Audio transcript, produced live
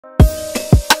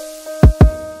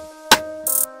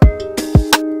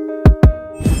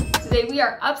Today we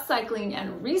are upcycling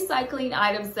and recycling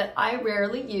items that I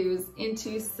rarely use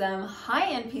into some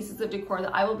high-end pieces of decor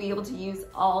that I will be able to use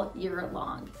all year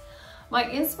long. My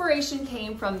inspiration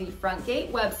came from the Front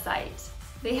Gate website.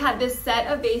 They had this set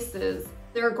of vases.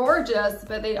 They're gorgeous,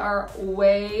 but they are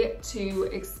way too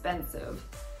expensive.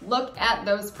 Look at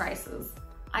those prices.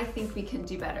 I think we can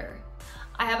do better.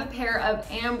 I have a pair of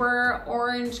amber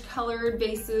orange colored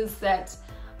vases that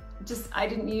I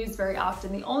didn't use very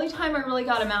often. The only time I really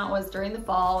got them out was during the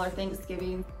fall or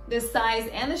Thanksgiving. The size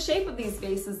and the shape of these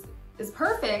vases is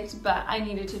perfect, but I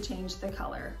needed to change the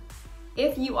color.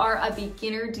 If you are a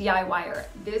beginner DIYer,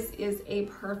 this is a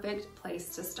perfect place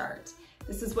to start.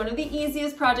 This is one of the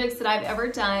easiest projects that I've ever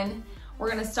done. We're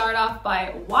gonna start off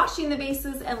by washing the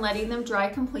vases and letting them dry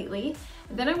completely.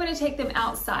 Then I'm gonna take them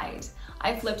outside.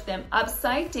 I flipped them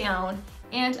upside down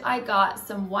and I got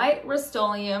some white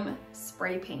Rust-Oleum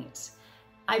spray paint.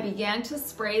 I began to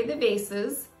spray the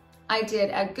vases. I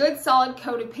did a good solid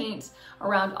coat of paint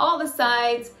around all the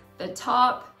sides, the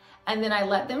top, and then I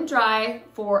let them dry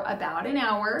for about an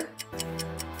hour.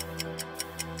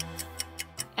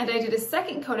 And I did a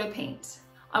second coat of paint.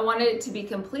 I wanted it to be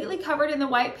completely covered in the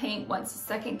white paint once the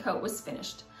second coat was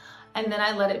finished. And then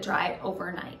I let it dry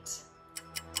overnight.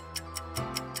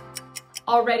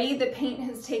 Already the paint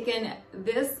has taken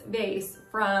this vase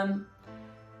from,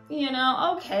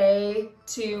 okay,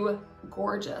 to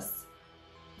gorgeous.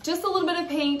 Just a little bit of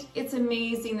paint, it's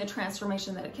amazing the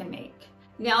transformation that it can make.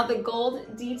 Now the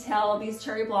gold detail, these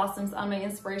cherry blossoms on my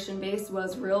inspiration vase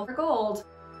was real gold.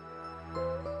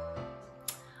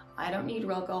 I don't need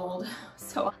real gold.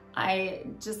 So I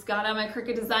just got on my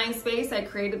Cricut design space, I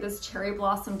created this cherry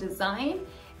blossom design.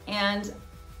 And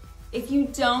if you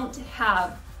don't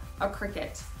have a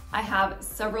Cricut, I have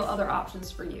several other options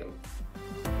for you.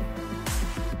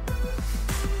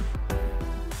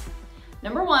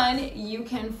 Number one, you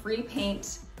can free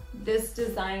paint this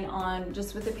design on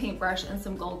just with a paintbrush and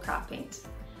some gold craft paint.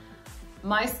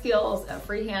 My skills at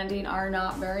freehanding are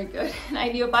not very good, and I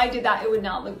knew if I did that, it would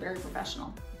not look very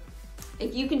professional.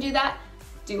 If you can do that,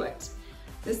 do it.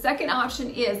 The second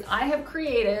option is I have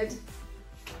created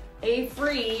a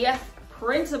free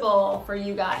printable for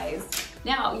you guys.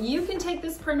 Now, you can take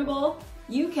this printable,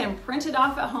 you can print it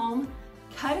off at home,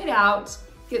 cut it out,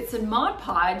 get some Mod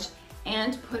Podge,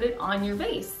 and put it on your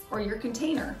vase or your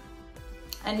container.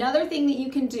 Another thing that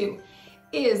you can do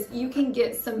is you can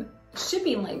get some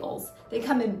shipping labels. They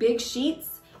come in big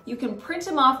sheets. You can print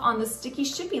them off on the sticky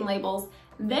shipping labels,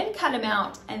 then cut them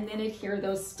out and then adhere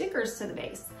those stickers to the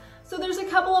vase. So there's a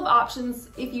couple of options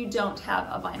if you don't have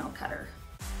a vinyl cutter.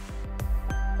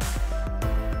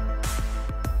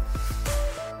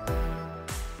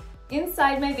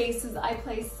 Inside my vases, I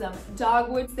placed some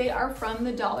dogwoods. They are from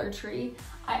the Dollar Tree.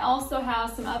 I also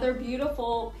have some other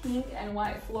beautiful pink and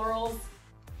white florals.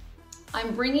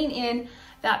 I'm bringing in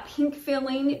that pink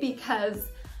filling because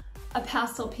a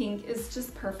pastel pink is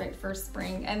just perfect for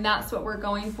spring, and that's what we're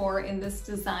going for in this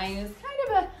design, is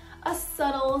kind of a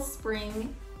subtle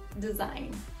spring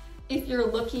design. If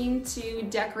you're looking to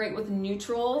decorate with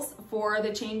neutrals for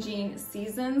the changing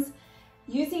seasons,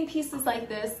 using pieces like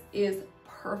this is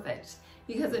perfect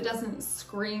because it doesn't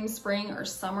scream spring or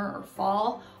summer or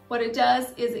fall. What it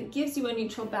does is it gives you a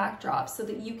neutral backdrop so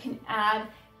that you can add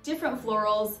different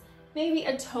florals, maybe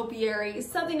a topiary,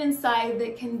 something inside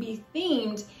that can be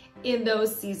themed in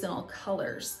those seasonal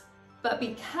colors. But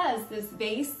because this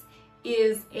vase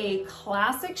is a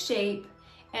classic shape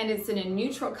and it's in a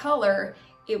neutral color,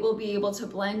 it will be able to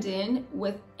blend in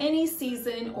with any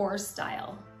season or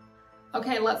style.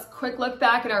 Okay, let's quick look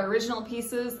back at our original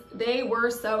pieces. They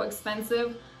were so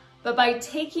expensive, but by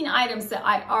taking items that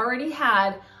I already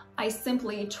had, I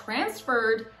simply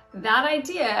transferred that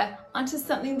idea onto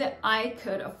something that I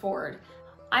could afford.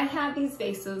 I had these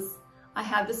vases, I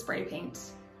had the spray paint,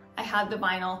 I had the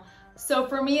vinyl. So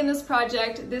for me in this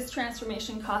project, this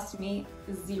transformation cost me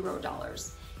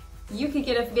 $0. You could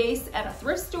get a vase at a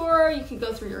thrift store, you could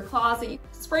go through your closet,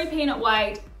 spray paint it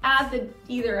white, add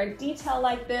either a detail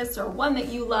like this or one that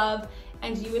you love,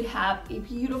 and you would have a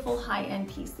beautiful high-end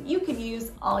piece that you could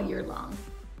use all year long.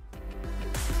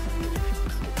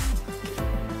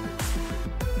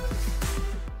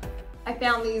 I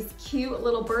found these cute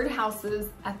little birdhouses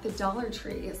at the Dollar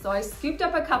Tree. So I scooped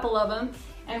up a couple of them,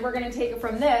 and we're gonna take it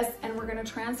from this and we're gonna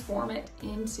transform it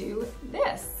into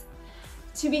this.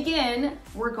 To begin,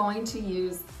 we're going to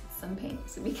use some paint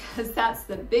because that's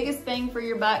the biggest bang for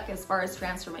your buck as far as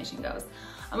transformation goes.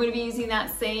 I'm gonna be using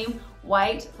that same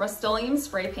white Rust-Oleum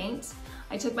spray paint.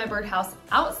 I took my birdhouse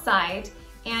outside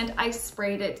and I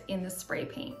sprayed it in the spray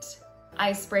paint.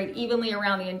 I sprayed evenly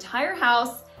around the entire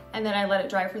house and then I let it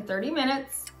dry for 30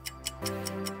 minutes.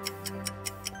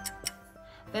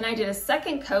 Then I did a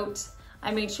second coat.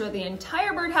 I made sure the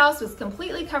entire birdhouse was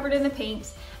completely covered in the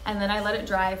paint, and then I let it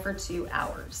dry for 2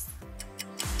 hours.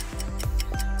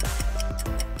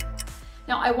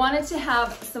 Now I wanted to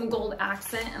have some gold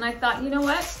accent, and I thought, you know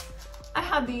what? I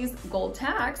have these gold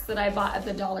tacks that I bought at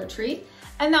the Dollar Tree,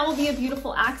 and that will be a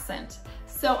beautiful accent.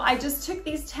 So I just took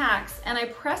these tacks and I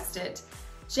pressed it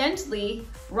gently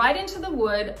right into the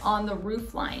wood on the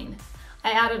roof line.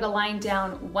 I added a line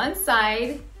down one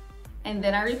side, and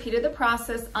then I repeated the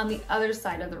process on the other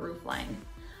side of the roof line.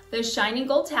 The shiny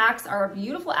gold tacks are a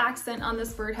beautiful accent on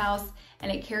this birdhouse,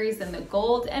 and it carries in the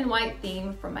gold and white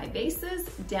theme from my vases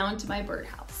down to my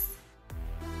birdhouse.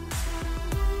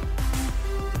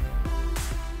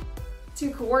 To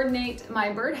coordinate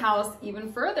my birdhouse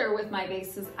even further with my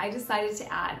vases, I decided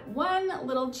to add one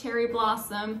little cherry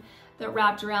blossom that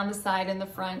wrapped around the side and the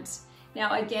front.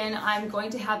 Now again, I'm going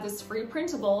to have this free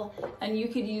printable, and you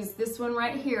could use this one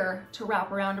right here to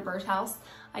wrap around a birdhouse.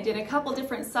 I did a couple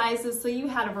different sizes so you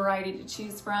had a variety to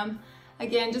choose from.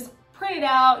 Again, just print it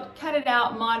out, cut it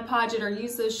out, Mod Podge it, or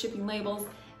use those shipping labels,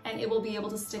 and it will be able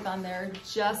to stick on there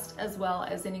just as well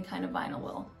as any kind of vinyl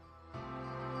will.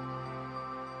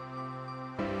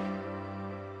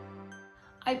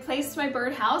 I placed my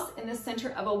birdhouse in the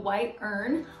center of a white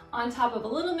urn on top of a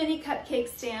little mini cupcake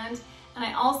stand, and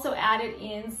I also added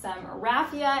in some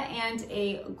raffia and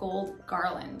a gold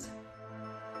garland.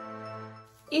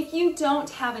 If you don't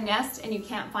have a nest and you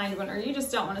can't find one, or you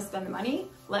just don't want to spend the money,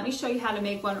 let me show you how to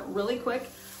make one really quick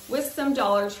with some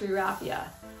Dollar Tree raffia.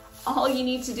 All you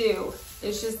need to do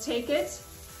is just take it,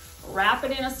 wrap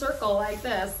it in a circle like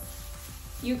this.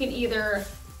 You can either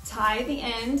tie the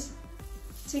end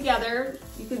together,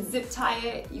 you could zip tie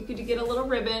it, you could get a little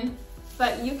ribbon,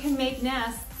 but you can make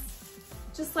nests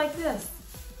just like this,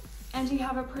 and you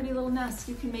have a pretty little nest.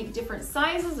 You can make different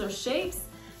sizes or shapes.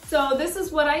 So this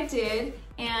is what I did,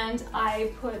 and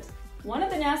I put one of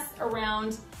the nests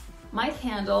around my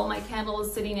candle. My candle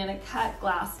is sitting in a cut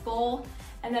glass bowl,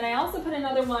 and then I also put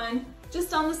another one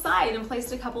just on the side and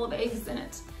placed a couple of eggs in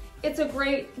it. It's a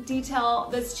great detail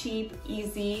that's cheap,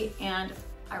 easy, and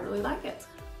I really like it.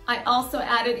 I also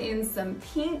added in some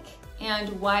pink and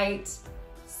white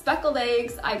speckled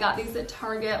eggs. I got these at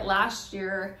Target last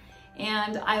year,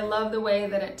 and I love the way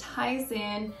that it ties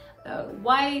in the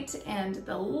white and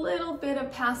the little bit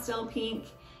of pastel pink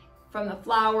from the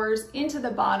flowers into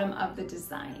the bottom of the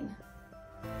design.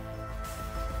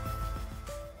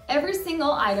 Every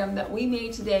single item that we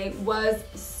made today was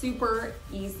super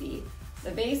easy.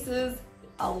 The vases,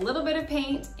 a little bit of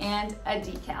paint, and a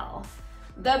decal.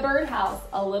 The birdhouse,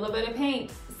 a little bit of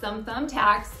paint, some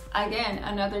thumbtacks, again,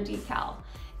 another decal.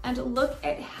 And look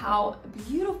at how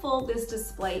beautiful this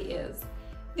display is.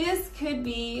 This could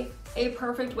be a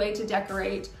perfect way to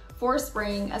decorate for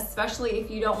spring, especially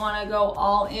if you don't want to go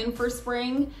all in for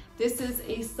spring. This is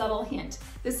a subtle hint.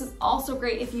 This is also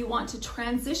great if you want to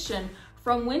transition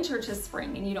from winter to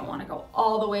spring and you don't want to go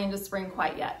all the way into spring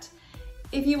quite yet.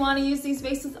 If you want to use these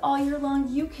vases all year long,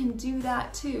 you can do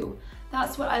that too.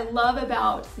 That's what I love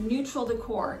about neutral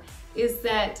decor, is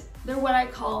that they're what I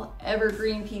call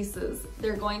evergreen pieces.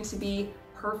 They're going to be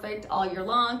perfect all year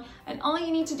long, and all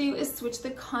you need to do is switch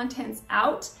the contents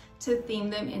out to theme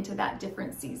them into that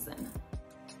different season.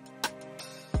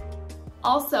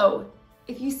 Also,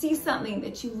 if you see something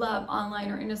that you love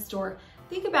online or in a store,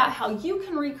 think about how you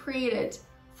can recreate it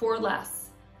for less.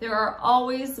 There are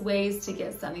always ways to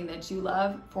get something that you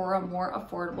love for a more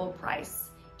affordable price.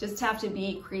 Just have to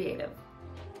be creative.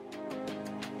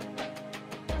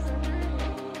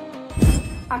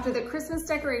 After the Christmas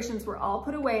decorations were all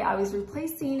put away, I was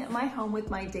replacing my home with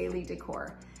my daily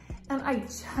decor, and I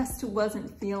just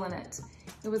wasn't feeling it.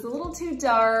 It was a little too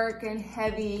dark and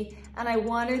heavy, and I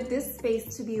wanted this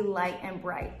space to be light and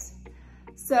bright.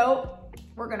 So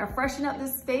we're gonna freshen up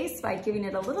this space by giving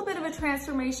it a little bit of a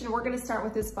transformation. We're gonna start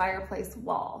with this fireplace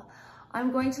wall.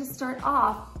 I'm going to start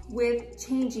off with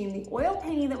changing the oil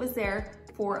painting that was there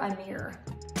for a mirror.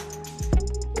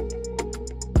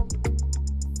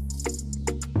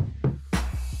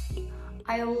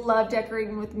 I love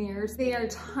decorating with mirrors. They are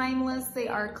timeless, they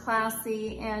are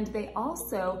classy, and they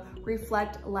also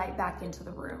reflect light back into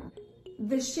the room.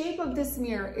 The shape of this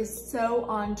mirror is so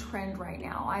on trend right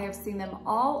now. I have seen them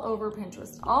all over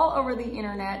Pinterest, all over the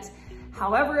internet.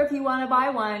 However, if you want to buy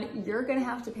one, you're going to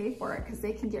have to pay for it because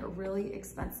they can get really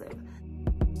expensive.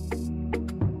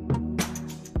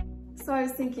 So I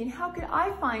was thinking, how could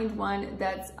I find one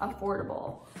that's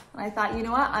affordable? And I thought, you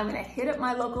know what, I'm gonna hit up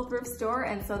my local thrift store,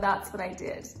 and so that's what I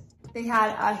did. They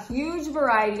had a huge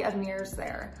variety of mirrors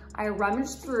there. I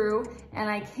rummaged through and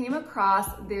I came across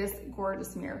this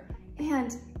gorgeous mirror.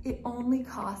 and it only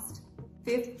cost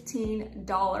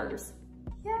 $15.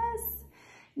 Yes.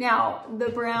 Now, the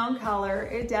brown color,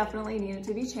 it definitely needed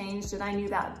to be changed, and I knew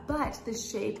that, but the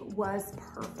shape was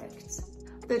perfect.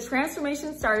 The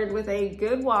transformation started with a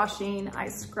good washing. I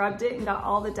scrubbed it and got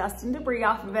all the dust and debris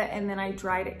off of it, and then I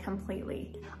dried it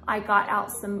completely. I got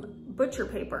out some butcher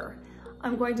paper.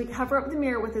 I'm going to cover up the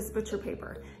mirror with this butcher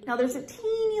paper. Now there's a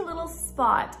teeny little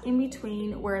spot in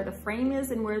between where the frame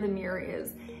is and where the mirror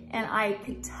is, and I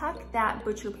could tuck that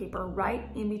butcher paper right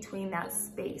in between that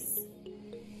space.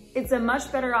 It's a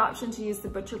much better option to use the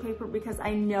butcher paper because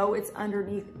I know it's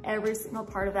underneath every single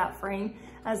part of that frame,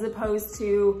 as opposed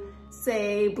to,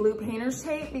 say, blue painter's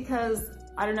tape, because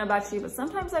I don't know about you, but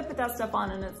sometimes I put that stuff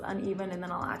on and it's uneven and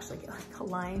then I'll actually get like a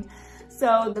line.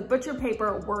 So the butcher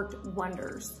paper worked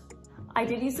wonders. I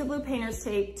did use the blue painter's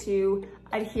tape to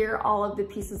adhere all of the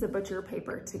pieces of butcher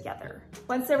paper together.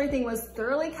 Once everything was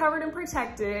thoroughly covered and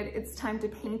protected, it's time to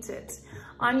paint it.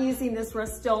 I'm using this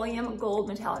Rust-Oleum Gold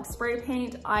Metallic Spray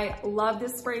Paint. I love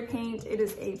this spray paint. It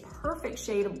is a perfect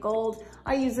shade of gold.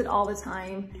 I use it all the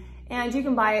time, and you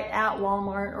can buy it at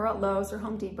Walmart or at Lowe's or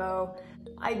Home Depot.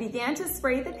 I began to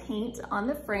spray the paint on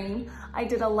the frame. I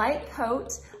did a light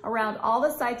coat around all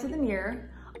the sides of the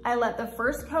mirror. I let the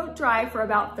first coat dry for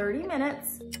about 30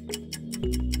 minutes.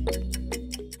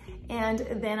 And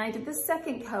then I did the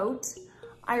second coat.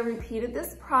 I repeated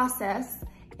this process.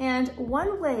 And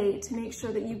one way to make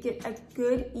sure that you get a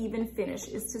good even finish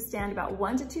is to stand about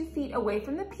 1 to 2 feet away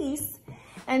from the piece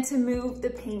and to move the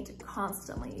paint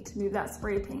constantly, to move that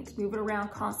spray paint, to move it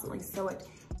around constantly so it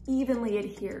evenly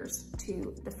adheres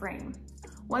to the frame.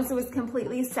 Once it was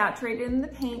completely saturated in the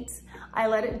paint, I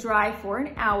let it dry for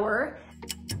an hour.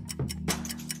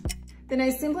 Then I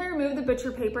simply removed the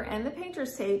butcher paper and the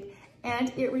painter's tape,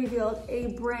 and it revealed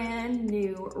a brand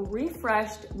new,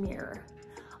 refreshed mirror.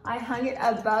 I hung it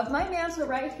above my mantle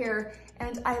right here,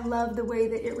 and I love the way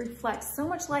that it reflects so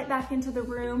much light back into the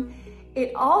room.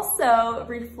 It also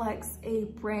reflects a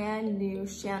brand new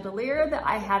chandelier that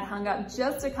I had hung up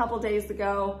just a couple days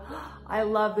ago. I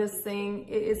love this thing.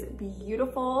 It is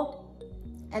beautiful,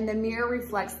 and the mirror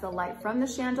reflects the light from the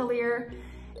chandelier.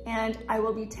 And I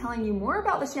will be telling you more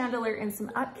about the chandelier in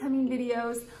some upcoming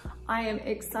videos. I am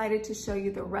excited to show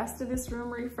you the rest of this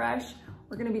room refresh.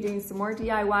 We're gonna be doing some more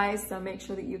DIYs, so make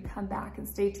sure that you come back and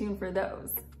stay tuned for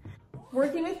those.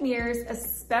 Working with mirrors,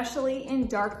 especially in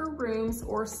darker rooms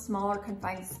or smaller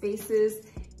confined spaces,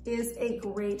 is a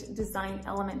great design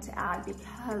element to add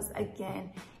because,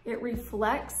 again, it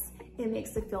reflects, it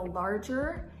makes it feel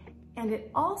larger, and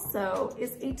it also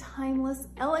is a timeless,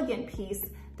 elegant piece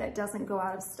that doesn't go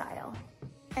out of style.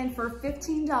 And for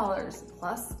 $15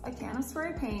 plus a can of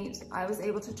spray paint, I was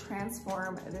able to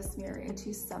transform this mirror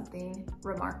into something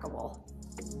remarkable.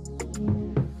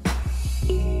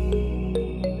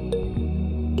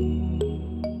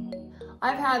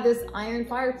 I've had this iron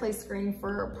fireplace screen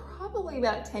for probably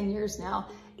about 10 years now,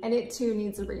 and it too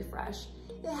needs a refresh.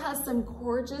 It has some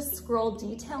gorgeous scroll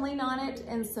detailing on it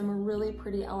and some really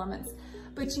pretty elements,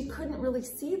 but you couldn't really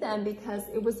see them because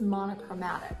it was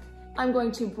monochromatic. I'm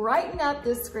going to brighten up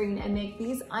this screen and make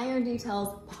these iron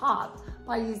details pop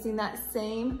by using that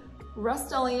same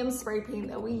Rust-Oleum spray paint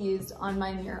that we used on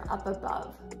my mirror up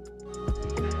above.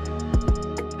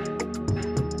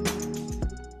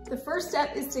 The first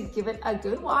step is to give it a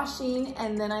good washing,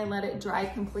 and then I let it dry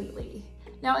completely.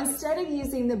 Now, instead of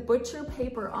using the butcher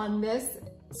paper on this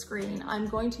screen, I'm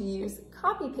going to use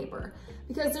copy paper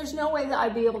because there's no way that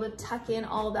I'd be able to tuck in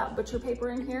all of that butcher paper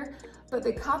in here. But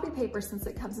the copy paper, since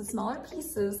it comes in smaller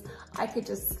pieces, I could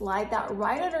just slide that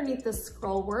right underneath the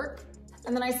scroll work.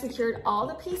 And then I secured all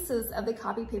the pieces of the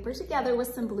copy paper together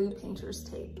with some blue painter's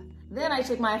tape. Then I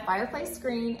took my fireplace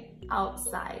screen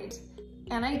outside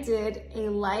and I did a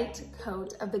light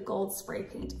coat of the gold spray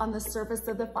paint on the surface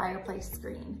of the fireplace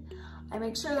screen. I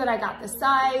make sure that I got the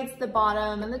sides, the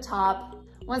bottom, and the top.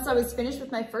 Once I was finished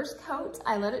with my first coat,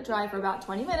 I let it dry for about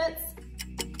 20 minutes.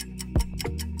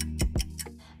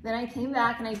 Then I came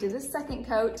back and I did the second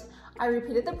coat. I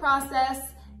repeated the process,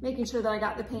 making sure that I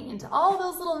got the paint into all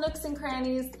those little nooks and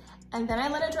crannies, and then I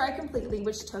let it dry completely,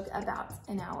 which took about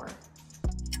an hour.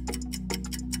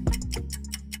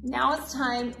 Now it's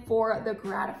time for the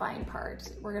gratifying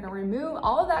part. We're gonna remove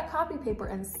all of that copy paper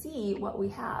and see what we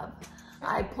have.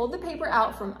 I pulled the paper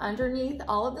out from underneath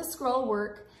all of the scroll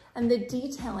work, and the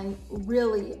detailing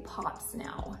really pops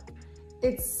now.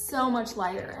 It's so much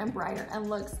lighter and brighter and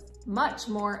looks much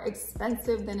more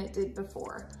expensive than it did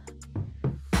before.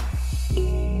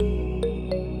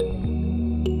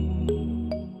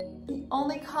 The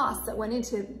only cost that went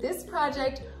into this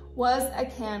project was a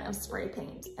can of spray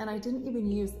paint, and I didn't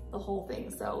even use the whole thing.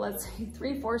 So let's say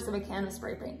 3/4 of a can of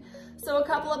spray paint. So a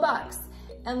couple of bucks.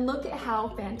 And look at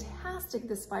how fantastic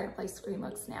this fireplace screen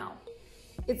looks now.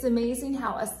 It's amazing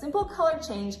how a simple color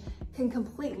change can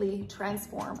completely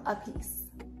transform a piece.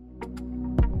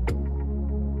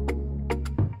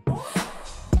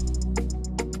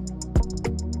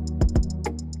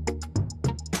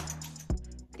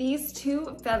 These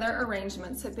two feather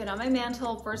arrangements have been on my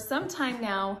mantle for some time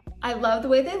now. I love the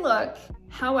way they look.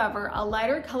 However, a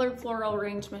lighter colored floral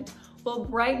arrangement will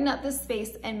brighten up the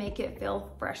space and make it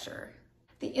feel fresher.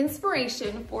 The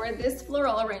inspiration for this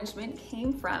floral arrangement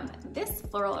came from this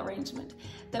floral arrangement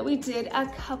that we did a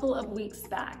couple of weeks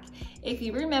back. If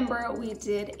you remember, we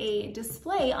did a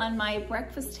display on my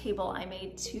breakfast table. I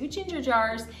made 2 ginger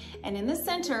jars, and in the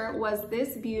center was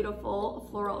this beautiful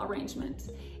floral arrangement.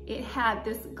 It had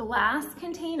this glass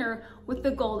container with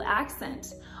the gold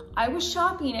accent. I was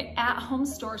shopping at at-home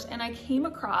stores and I came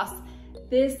across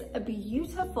this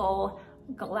beautiful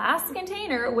glass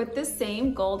container with the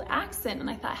same gold accent, and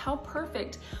I thought, how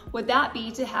perfect would that be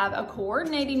to have a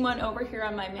coordinating one over here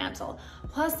on my mantle.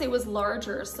 Plus it was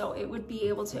larger, so it would be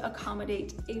able to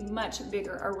accommodate a much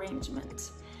bigger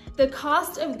arrangement. The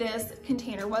cost of this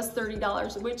container was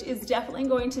 $30, which is definitely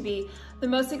going to be the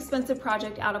most expensive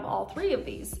project out of all 3 of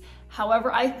these.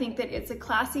 However, I think that it's a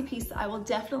classy piece I will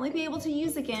definitely be able to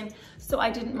use again, so I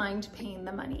didn't mind paying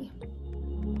the money.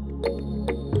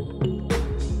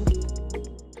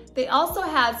 They also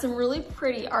had some really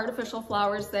pretty artificial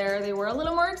flowers there. They were a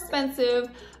little more expensive,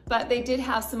 but they did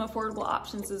have some affordable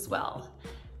options as well.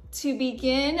 To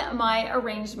begin my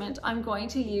arrangement, I'm going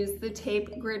to use the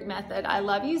tape grid method. I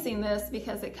love using this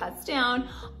because it cuts down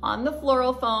on the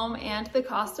floral foam and the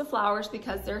cost of flowers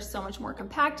because they're so much more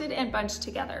compacted and bunched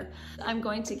together. I'm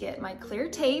going to get my clear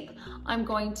tape. I'm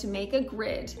going to make a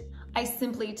grid. I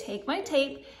simply take my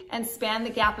tape and span the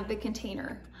gap of the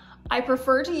container. I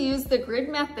prefer to use the grid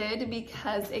method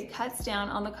because it cuts down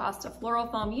on the cost of floral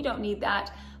foam. You don't need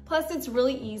that. Plus, it's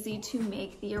really easy to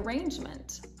make the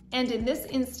arrangement. And in this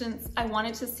instance, I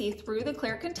wanted to see through the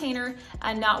clear container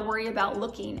and not worry about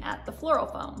looking at the floral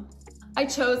foam. I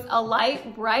chose a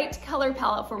light, bright color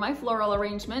palette for my floral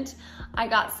arrangement. I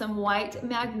got some white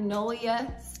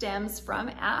magnolia stems from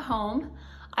at home.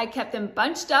 I kept them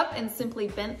bunched up and simply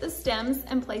bent the stems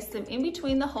and placed them in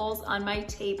between the holes on my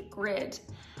tape grid.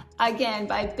 Again,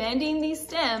 by bending these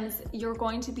stems, you're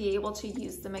going to be able to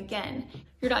use them again.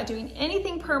 You're not doing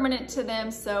anything permanent to them,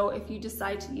 so if you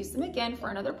decide to use them again for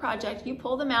another project, you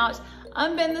pull them out,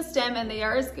 unbend the stem, and they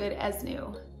are as good as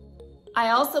new. I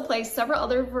also placed several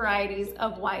other varieties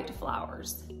of white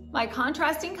flowers. My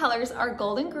contrasting colors are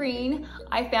gold and green.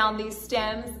 I found these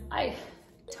stems, I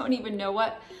don't even know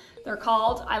what they're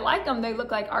called. I like them, they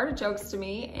look like artichokes to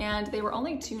me, and they were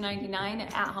only $2.99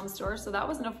 at home stores, so that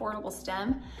was an affordable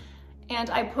stem. And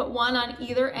I put one on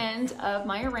either end of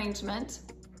my arrangement.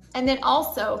 And then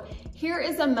also, here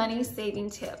is a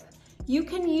money-saving tip. You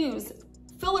can use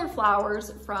filler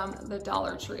flowers from the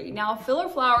Dollar Tree. Now, filler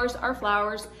flowers are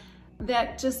flowers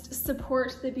that just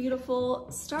support the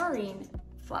beautiful starring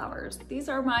flowers. These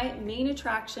are my main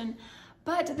attraction,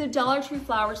 but the Dollar Tree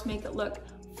flowers make it look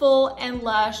full and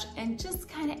lush and just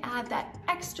kind of add that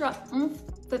extra oomph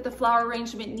that the flower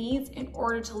arrangement needs in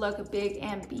order to look big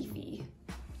and beefy.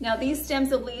 Now these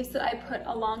stems of leaves that I put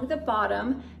along the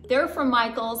bottom, they're from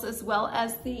Michael's as well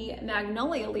as the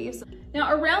magnolia leaves.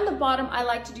 Now around the bottom, I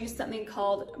like to do something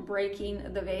called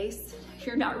breaking the vase.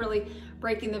 You're not really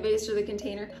breaking the vase or the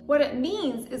container. What it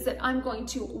means is that I'm going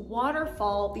to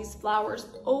waterfall these flowers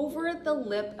over the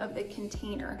lip of the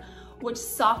container, which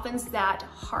softens that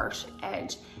harsh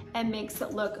edge and makes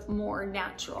it look more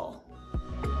natural.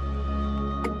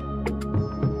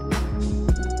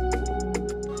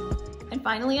 And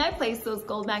finally, I placed those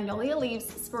gold magnolia leaves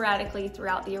sporadically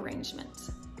throughout the arrangement.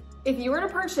 If you were to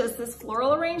purchase this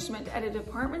floral arrangement at a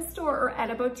department store or at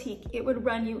a boutique, it would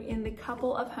run you in the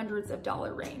couple of hundreds of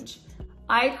dollar range.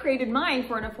 I created mine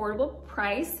for an affordable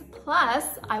price,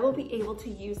 plus I will be able to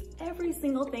use every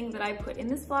single thing that I put in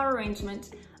this flower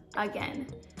arrangement again.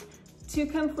 To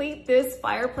complete this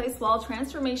fireplace wall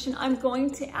transformation, I'm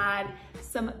going to add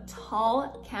some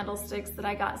tall candlesticks that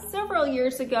I got several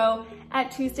years ago at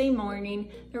Tuesday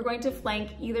Morning. They're going to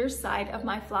flank either side of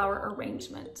my flower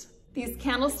arrangement. These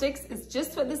candlesticks is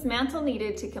just what this mantle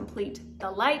needed to complete the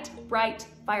light, bright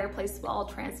fireplace wall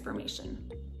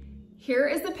transformation. Here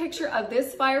is a picture of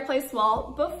this fireplace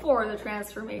wall before the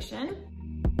transformation.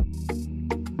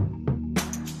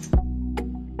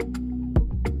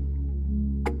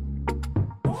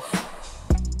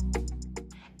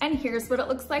 And here's what it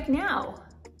looks like now.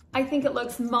 I think it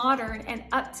looks modern and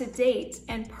up to date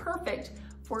and perfect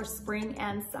for spring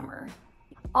and summer.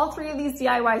 All three of these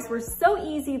DIYs were so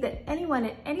easy that anyone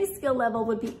at any skill level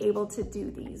would be able to do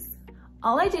these.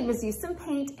 All I did was use some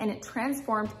paint and it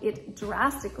transformed it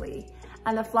drastically.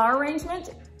 And the flower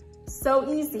arrangement,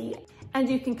 so easy. And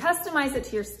you can customize it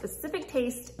to your specific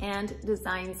taste and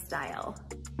design style.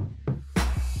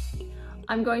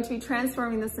 I'm going to be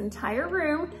transforming this entire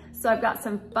room. So I've got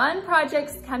some fun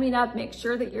projects coming up. Make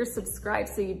sure that you're subscribed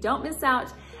so you don't miss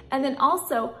out. And then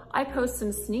also I post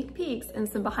some sneak peeks and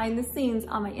some behind the scenes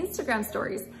on my Instagram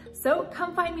stories. So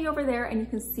come find me over there and you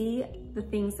can see the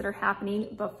things that are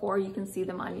happening before you can see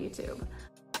them on YouTube.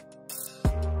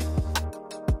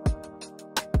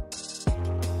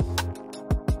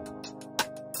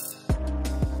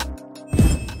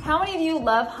 How many of you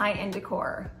love high-end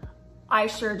decor? I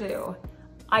sure do.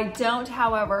 I don't,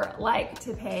 however, like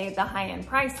to pay the high-end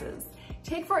prices.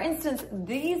 Take, for instance,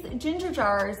 these ginger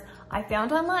jars I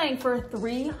found online for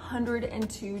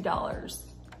 $302.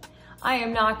 I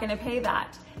am not gonna pay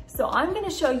that. So I'm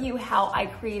gonna show you how I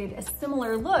created a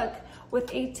similar look with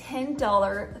a $10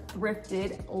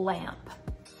 thrifted lamp.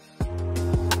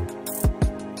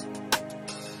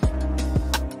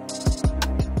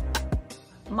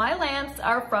 My lamps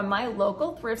are from my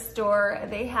local thrift store.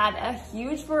 They had a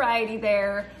huge variety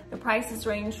there. The prices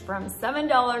ranged from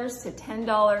 $7 to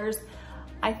 $10.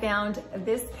 I found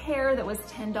this pair that was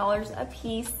 $10 a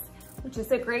piece, which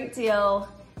is a great deal.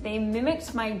 They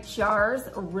mimicked my jars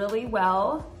really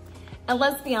well. And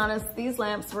let's be honest, these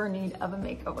lamps were in need of a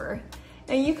makeover.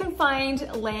 And you can find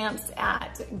lamps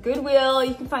at Goodwill,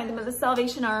 you can find them at the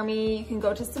Salvation Army, you can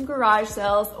go to some garage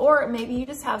sales, or maybe you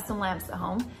just have some lamps at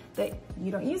home that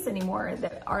you don't use anymore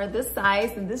that are this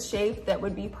size and this shape that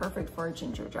would be perfect for a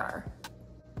ginger jar.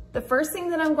 The first thing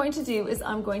that I'm going to do is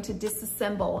I'm going to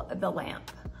disassemble the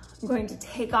lamp. I'm going to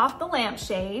take off the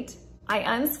lampshade. I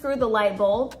unscrewed the light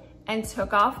bulb and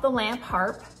took off the lamp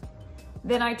harp.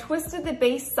 Then I twisted the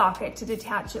base socket to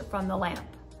detach it from the lamp.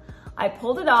 I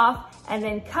pulled it off and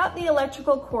then cut the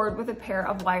electrical cord with a pair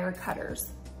of wire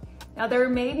cutters. Now there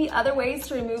may be other ways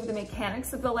to remove the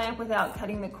mechanics of the lamp without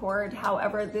cutting the cord.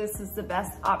 However, this is the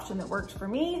best option that worked for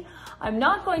me. I'm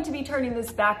not going to be turning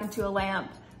this back into a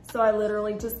lamp, so I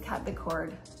literally just cut the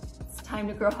cord. It's time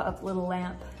to grow up, little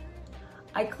lamp.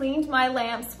 I cleaned my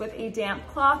lamps with a damp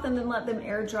cloth and then let them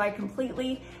air dry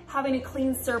completely. Having a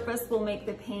clean surface will make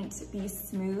the paint be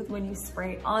smooth when you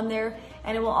spray it on there,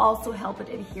 and it will also help it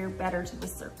adhere better to the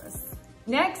surface.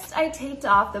 Next, I taped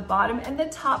off the bottom and the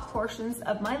top portions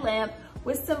of my lamp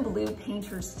with some blue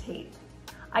painter's tape.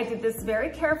 I did this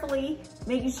very carefully,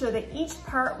 making sure that each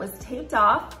part was taped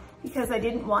off because I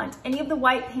didn't want any of the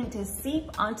white paint to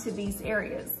seep onto these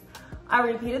areas. I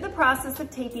repeated the process of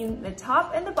taping the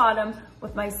top and the bottom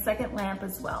with my second lamp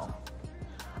as well.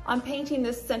 I'm painting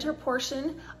this center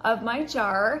portion of my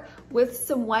jar with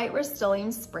some white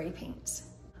Rust-Oleum spray paint.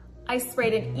 I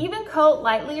sprayed an even coat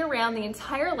lightly around the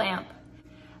entire lamp.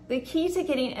 The key to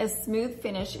getting a smooth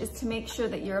finish is to make sure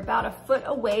that you're about a foot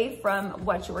away from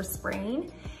what you're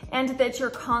spraying and that you're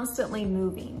constantly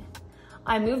moving.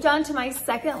 I moved on to my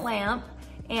second lamp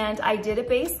and I did a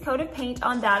base coat of paint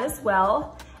on that as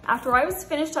well. After I was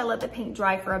finished, I let the paint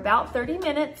dry for about 30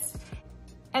 minutes.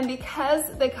 And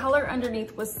because the color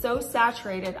underneath was so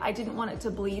saturated, I didn't want it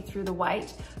to bleed through the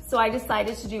white, so I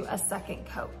decided to do a second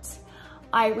coat.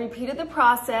 I repeated the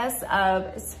process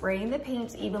of spraying the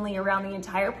paint evenly around the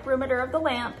entire perimeter of the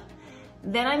lamp.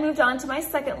 Then I moved on to my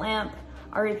second lamp.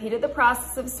 I repeated the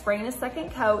process of spraying a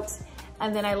second coat,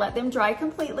 and then I let them dry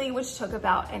completely, which took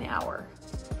about an hour.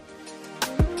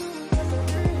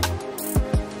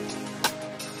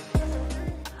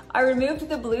 I removed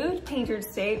the blue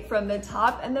painter's tape from the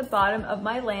top and the bottom of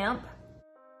my lamp.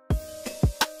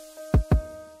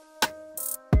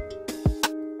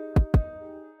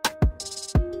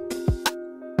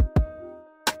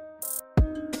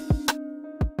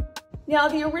 Now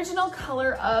the original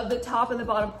color of the top and the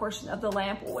bottom portion of the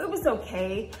lamp, it was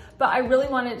okay, but I really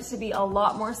wanted it to be a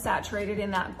lot more saturated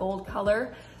in that gold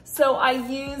color. So I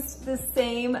used the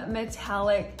same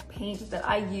metallic paint that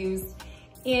I used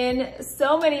in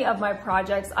so many of my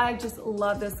projects. I just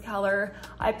love this color.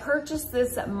 I purchased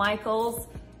this at Michael's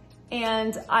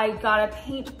and I got a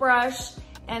paintbrush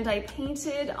and I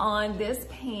painted on this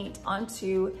paint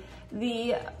onto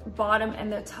the bottom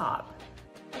and the top.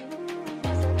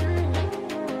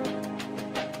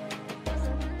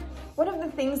 One of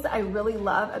the things that I really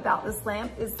love about this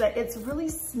lamp is that it's really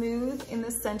smooth in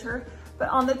the center, but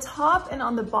on the top and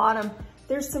on the bottom,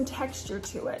 there's some texture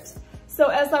to it. So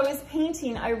as I was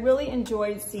painting, I really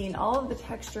enjoyed seeing all of the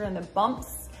texture and the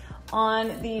bumps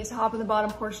on the top and the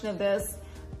bottom portion of this.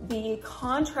 The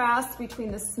contrast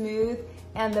between the smooth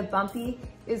and the bumpy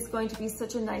is going to be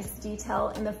such a nice detail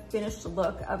in the finished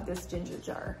look of this ginger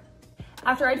jar.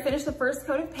 After I'd finished the first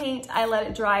coat of paint, I let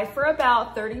it dry for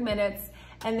about 30 minutes,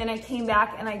 and then I came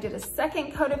back and I did a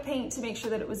second coat of paint to make sure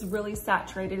that it was really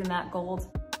saturated in that gold.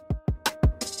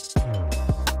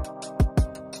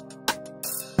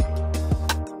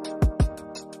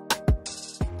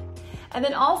 And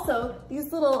then also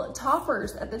these little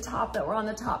toppers at the top that were on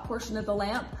the top portion of the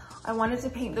lamp, I wanted to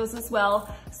paint those as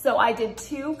well. So I did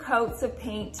 2 coats of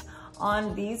paint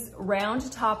on these round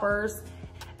toppers,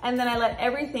 and then I let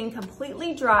everything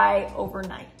completely dry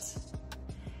overnight.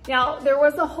 Now, there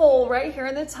was a hole right here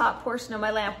in the top portion of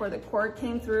my lamp where the cord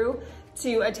came through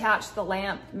to attach the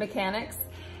lamp mechanics.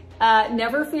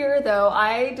 Never fear though,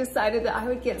 I decided that I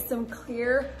would get some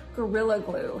clear Gorilla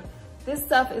Glue. This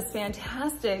stuff is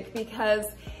fantastic because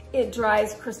it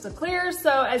dries crystal clear.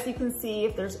 So as you can see,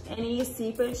 if there's any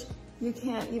seepage, you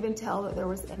can't even tell that there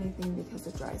was anything because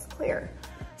it dries clear.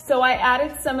 So I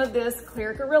added some of this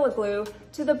clear Gorilla Glue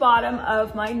to the bottom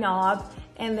of my knob,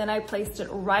 and then I placed it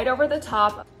right over the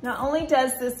top. Not only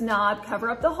does this knob cover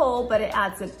up the hole, but it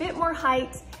adds a bit more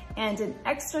height and an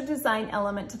extra design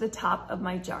element to the top of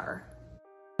my jar.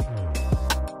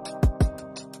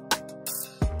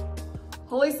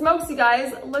 Holy smokes, you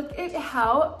guys, look at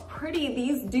how pretty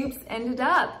these dupes ended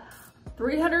up.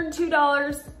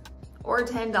 $302 or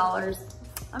 $10.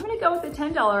 I'm gonna go with the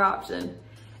 $10 option.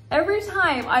 Every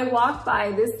time I walk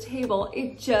by this table,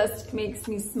 it just makes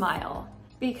me smile.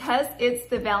 Because it's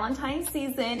the Valentine's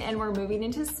season and we're moving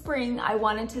into spring, I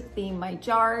wanted to theme my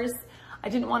jars. I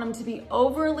didn't want them to be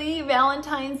overly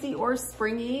Valentine's-y or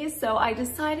springy, so I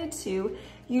decided to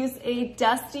use a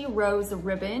dusty rose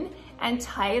ribbon and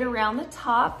tie it around the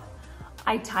top.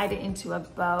 I tied it into a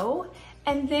bow,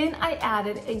 and then I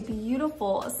added a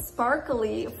beautiful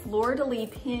sparkly fleur-de-lis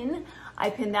pin. I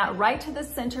pinned that right to the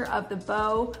center of the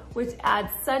bow, which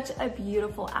adds such a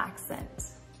beautiful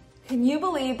accent. Can you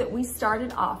believe that we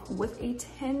started off with a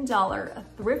 $10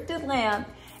 thrifted lamp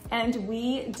and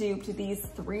we duped these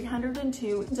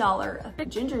 $302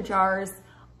 ginger jars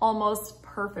almost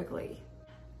perfectly?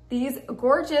 These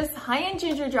gorgeous high-end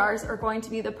ginger jars are going to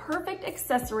be the perfect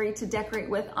accessory to decorate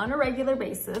with on a regular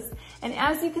basis. And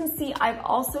as you can see, I've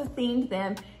also themed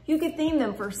them. You could theme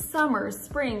them for summer,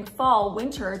 spring, fall,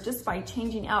 winter, just by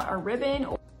changing out a ribbon.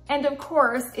 And of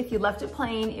course, if you left it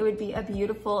plain, it would be a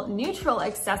beautiful neutral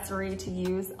accessory to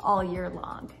use all year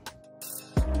long.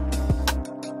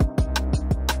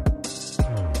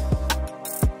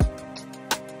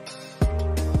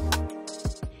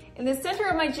 In the center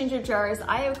of my ginger jars,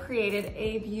 I have created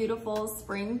a beautiful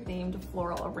spring-themed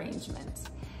floral arrangement.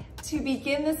 To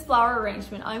begin this flower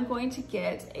arrangement, I'm going to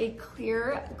get a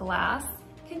clear glass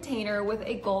container with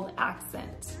a gold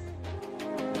accent.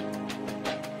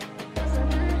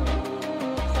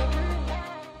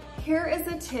 Here is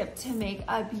a tip to make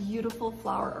a beautiful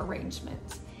flower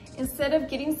arrangement. Instead of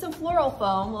getting some floral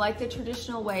foam like the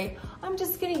traditional way, I'm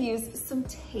just gonna use some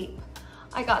tape.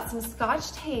 I got some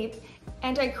Scotch tape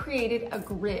and I created a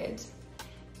grid.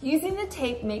 Using the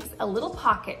tape makes a little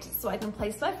pocket so I can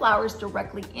place my flowers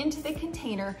directly into the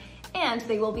container and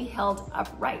they will be held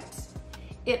upright.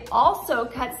 It also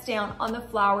cuts down on the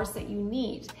flowers that you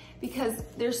need because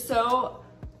they're so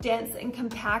dense and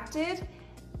compacted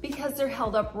because they're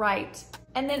held upright.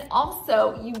 And then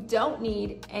also you don't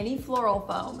need any floral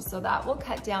foam, so that will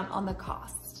cut down on the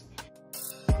cost.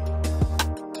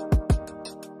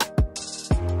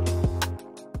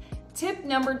 Tip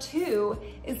number 2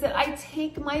 is that I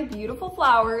take my beautiful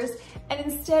flowers and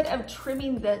instead of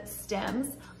trimming the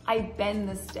stems, I bend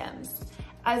the stems.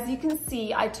 As you can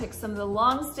see, I took some of the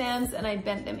long stems and I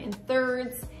bent them in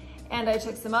thirds, and I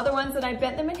took some other ones and I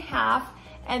bent them in half,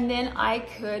 and then I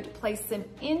could place them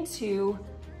into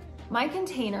my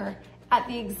container at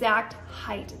the exact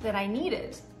height that I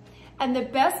needed. And the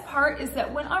best part is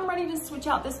that when I'm ready to switch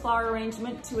out this flower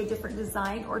arrangement to a different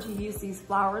design or to use these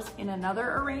flowers in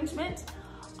another arrangement,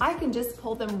 I can just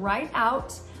pull them right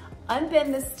out,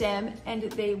 unbend the stem, and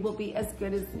they will be as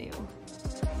good as new.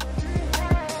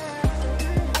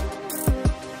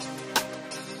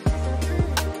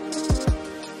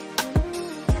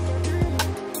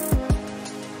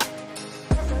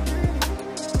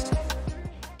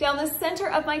 Down the center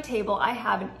of my table, I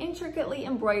have an intricately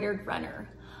embroidered runner.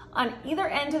 On either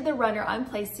end of the runner, I'm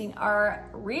placing our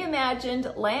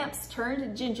reimagined lamps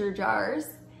turned ginger jars.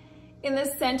 In the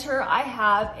center, I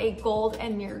have a gold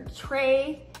and mirrored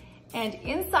tray. And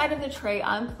inside of the tray,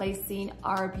 I'm placing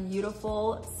our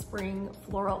beautiful spring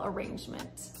floral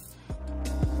arrangement.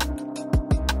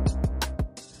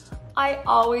 I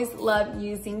always love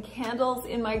using candles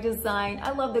in my design.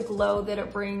 I love the glow that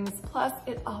it brings. Plus,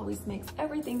 it always makes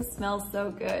everything smell so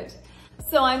good.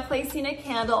 So I'm placing a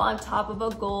candle on top of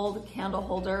a gold candle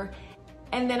holder,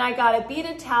 and then I got a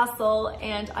beaded tassel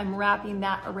and I'm wrapping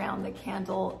that around the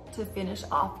candle to finish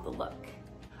off the look.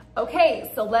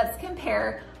 Okay, so let's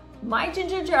compare my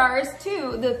ginger jars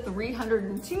to the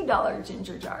 $302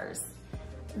 ginger jars.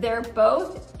 They're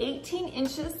both 18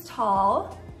 inches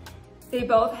tall. They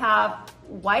both have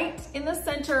white in the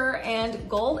center and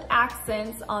gold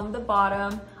accents on the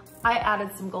bottom. I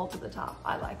added some gold to the top.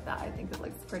 I like that. I think it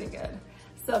looks pretty good.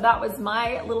 So that was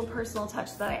my little personal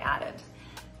touch that I added.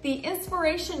 The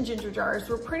inspiration ginger jars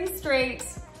were pretty straight.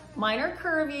 Mine are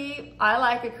curvy. I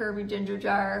like a curvy ginger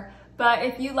jar. But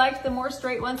if you liked the more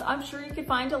straight ones, I'm sure you could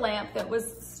find a lamp that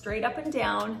was straight up and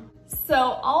down. So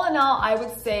all in all, I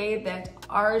would say that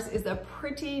ours is a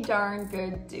pretty darn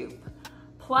good dupe.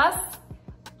 Plus,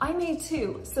 I made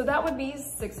two, so that would be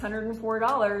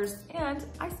 $604, and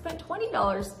I spent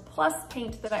 $20 plus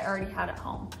paint that I already had at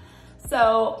home.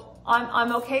 So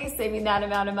I'm okay saving that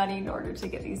amount of money in order to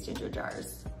get these ginger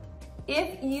jars.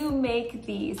 If you make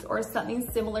these or something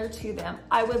similar to them,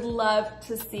 I would love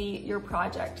to see your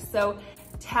project. So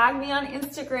tag me on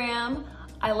Instagram.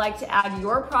 I like to add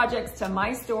your projects to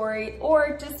my story,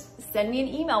 or just send me an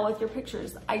email with your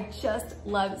pictures. I just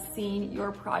love seeing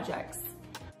your projects.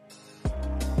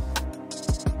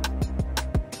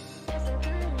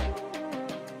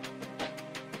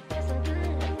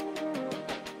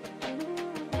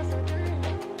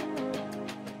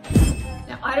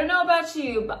 I don't know about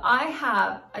you, but I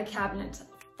have a cabinet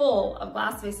full of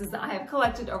glass vases that I have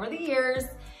collected over the years.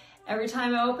 Every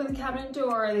time I open the cabinet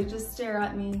door, they just stare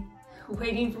at me,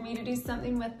 waiting for me to do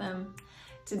something with them.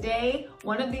 Today,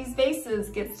 one of these vases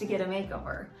gets to get a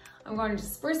makeover. I'm going to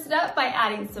spruce it up by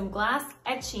adding some glass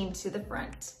etching to the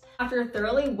front. After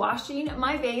thoroughly washing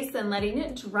my vase and letting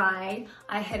it dry,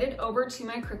 I headed over to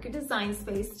my Cricut design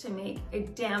space to make a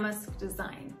damask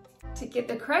design. To get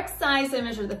the correct size, I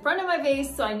measured the front of my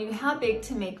vase so I knew how big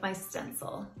to make my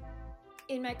stencil.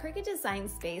 In my Cricut design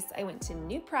space, I went to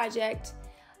New Project,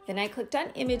 then I clicked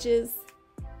on Images.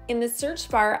 In the search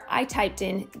bar, I typed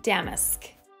in damask.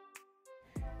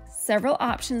 Several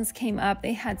options came up.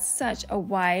 They had such a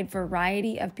wide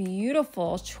variety of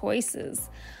beautiful choices.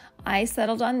 I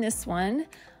settled on this one.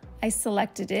 I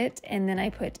selected it, and then I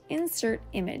put Insert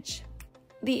Image.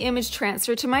 The image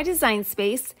transferred to my design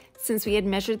space. Since we had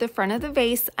measured the front of the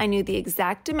vase, I knew the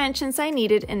exact dimensions I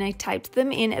needed, and I typed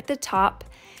them in at the top.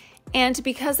 And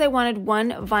because I wanted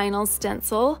one vinyl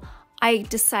stencil, I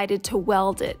decided to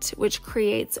weld it, which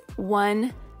creates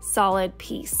one solid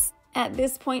piece. At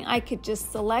this point, I could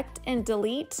just select and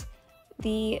delete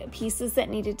the pieces that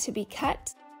needed to be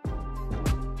cut.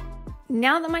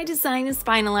 Now that my design is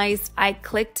finalized, I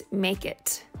clicked Make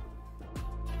It.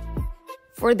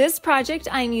 For this project,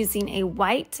 I'm using a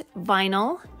white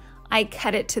vinyl. I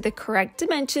cut it to the correct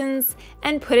dimensions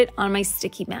and put it on my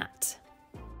sticky mat.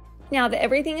 Now that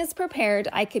everything is prepared,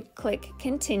 I could click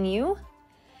Continue.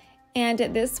 And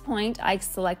at this point, I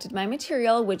selected my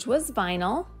material, which was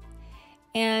vinyl,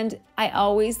 and I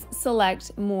always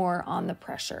select more on the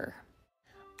pressure.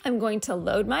 I'm going to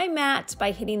load my mat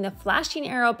by hitting the flashing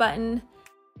arrow button,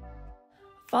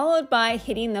 followed by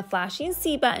hitting the flashing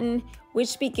C button,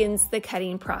 which begins the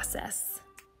cutting process.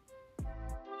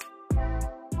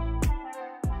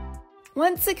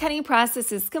 Once the cutting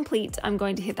process is complete, I'm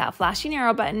going to hit that flashing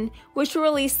arrow button, which will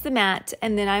release the mat,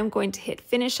 and then I'm going to hit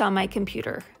Finish on my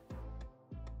computer.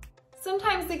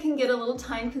 Sometimes it can get a little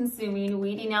time consuming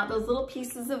weeding out those little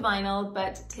pieces of vinyl,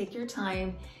 but take your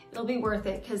time. It'll be worth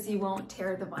it because you won't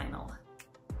tear the vinyl.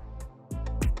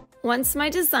 Once my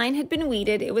design had been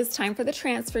weeded, it was time for the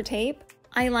transfer tape.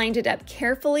 I lined it up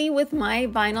carefully with my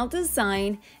vinyl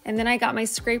design, and then I got my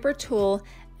scraper tool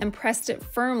and pressed it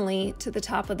firmly to the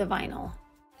top of the vinyl.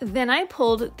 Then I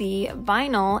pulled the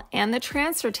vinyl and the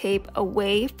transfer tape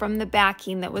away from the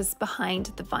backing that was behind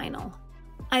the vinyl.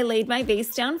 I laid my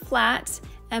vase down flat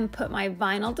and put my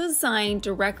vinyl design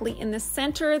directly in the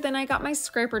center. Then I got my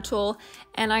scraper tool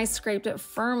and I scraped it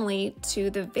firmly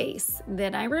to the vase.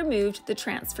 Then I removed the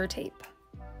transfer tape.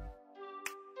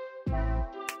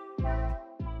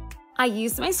 I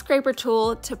used my scraper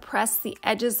tool to press the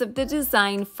edges of the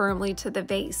design firmly to the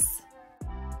vase.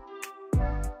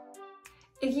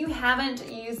 If you haven't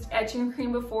used etching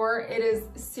cream before, it is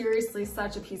seriously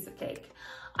such a piece of cake.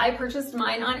 I purchased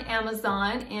mine on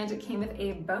Amazon and it came with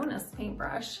a bonus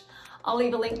paintbrush. I'll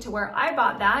leave a link to where I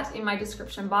bought that in my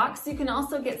description box. You can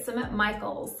also get some at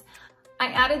Michael's. I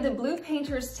added the blue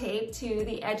painter's tape to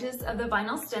the edges of the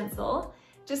vinyl stencil.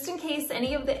 just in case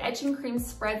any of the etching cream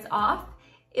spreads off,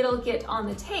 it'll get on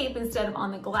the tape instead of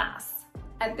on the glass.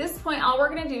 At this point, all we're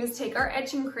gonna do is take our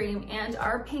etching cream and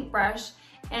our paintbrush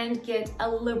and get a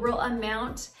liberal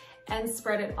amount and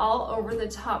spread it all over the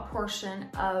top portion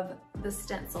of the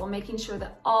stencil, making sure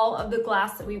that all of the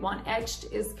glass that we want etched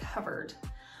is covered.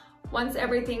 Once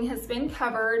everything has been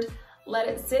covered, let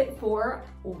it sit for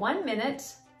 1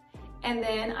 minute, and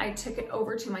then I took it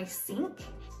over to my sink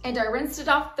and I rinsed it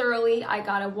off thoroughly. I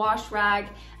got a wash rag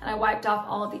and I wiped off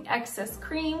all of the excess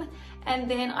cream, and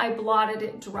then I blotted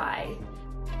it dry.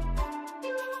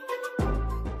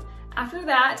 After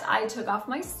that, I took off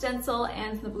my stencil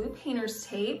and the blue painter's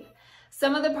tape.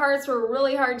 Some of the parts were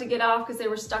really hard to get off because they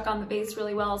were stuck on the base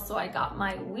really well, so I got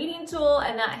my weeding tool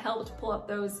and that helped pull up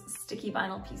those sticky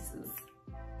vinyl pieces.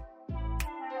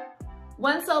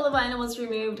 Once all the vinyl was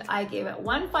removed, I gave it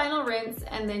one final rinse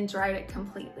and then dried it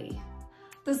completely.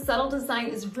 The subtle design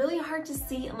is really hard to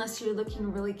see unless you're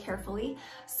looking really carefully,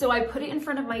 so I put it in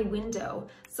front of my window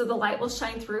so the light will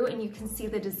shine through and you can see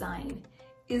the design.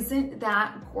 Isn't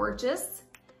that gorgeous?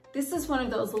 This is one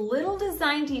of those little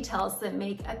design details that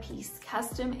make a piece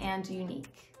custom and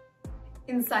unique.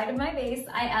 Inside of my vase,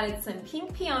 I added some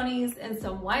pink peonies and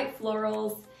some white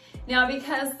florals. Now,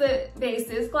 because the vase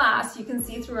is glass, you can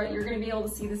see through it, you're gonna be able to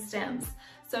see the stems.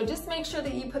 So just make sure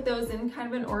that you put those in kind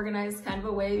of an organized kind of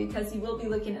a way because you will be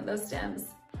looking at those stems.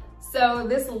 So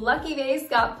this lucky vase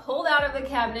got pulled out of the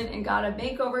cabinet and got a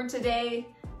makeover today.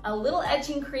 A little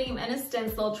etching cream and a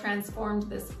stencil transformed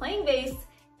this plain vase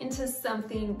into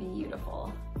something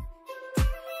beautiful.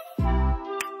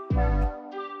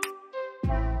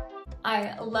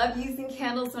 I love using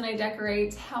candles when I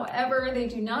decorate. However, they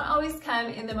do not always come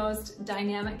in the most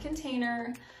dynamic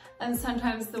container, and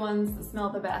sometimes the ones that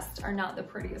smell the best are not the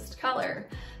prettiest color.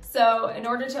 So in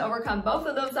order to overcome both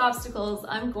of those obstacles,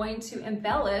 I'm going to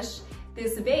embellish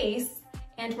this vase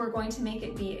and we're going to make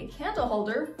it be a candle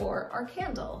holder for our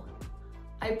candle.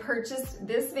 I purchased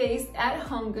this vase at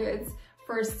HomeGoods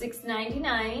for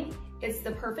 $6.99. It's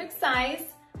the perfect size.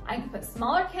 I can put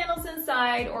smaller candles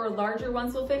inside or larger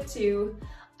ones will fit too.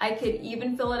 I could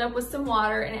even fill it up with some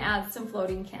water and add some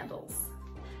floating candles.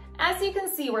 As you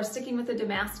can see, we're sticking with the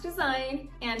damask design,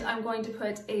 and I'm going to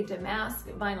put a damask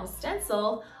vinyl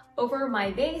stencil over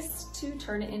my vase to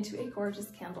turn it into a gorgeous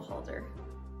candle holder.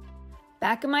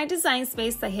 Back in my design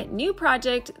space, I hit new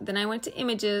project, then I went to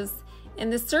images. In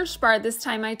the search bar this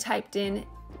time I typed in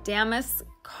damask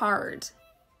card.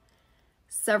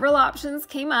 Several options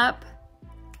came up,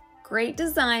 great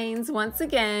designs once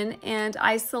again, and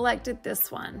I selected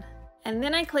this one. And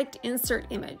then I clicked insert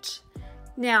image.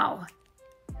 Now,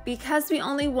 because we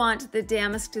only want the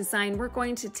damask design, we're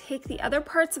going to take the other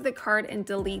parts of the card and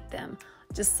delete them.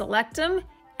 Just select them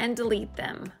and delete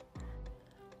them.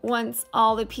 Once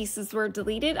all the pieces were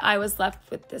deleted, I was left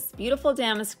with this beautiful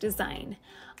damask design.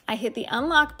 I hit the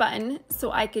unlock button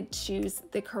so I could choose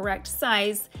the correct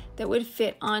size that would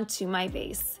fit onto my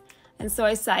vase. And so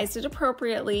I sized it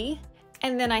appropriately,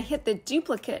 and then I hit the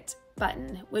duplicate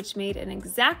button, which made an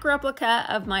exact replica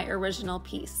of my original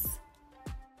piece.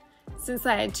 Since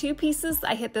I had two pieces,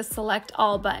 I hit the select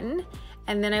all button,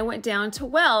 and then I went down to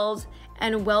weld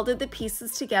and welded the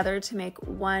pieces together to make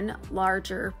one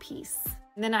larger piece.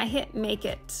 And then I hit make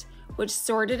it, which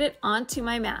sorted it onto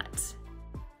my mat.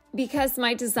 Because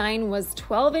my design was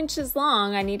 12 inches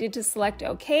long, I needed to select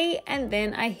OK, and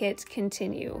then I hit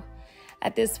continue.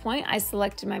 At this point, I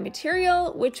selected my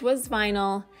material, which was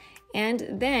vinyl, and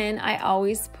then I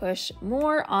always push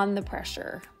more on the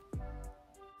pressure.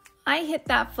 I hit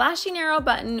that flashing arrow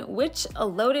button, which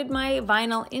loaded my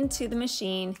vinyl into the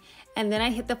machine, and then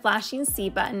I hit the flashing C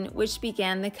button, which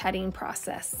began the cutting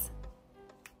process.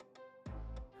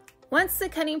 Once the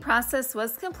cutting process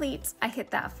was complete, I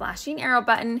hit that flashing arrow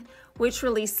button, which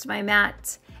released my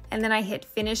mat, and then I hit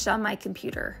finish on my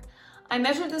computer. I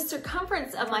measured the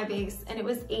circumference of my vase and it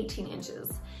was 18 inches.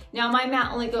 Now my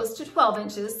mat only goes to 12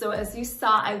 inches, so as you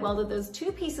saw, I welded those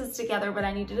two pieces together, but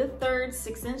I needed a third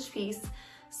 6-inch piece,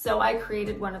 so I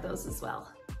created one of those as well.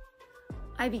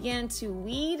 I began to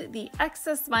weed the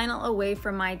excess vinyl away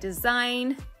from my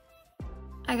design.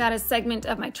 I got a segment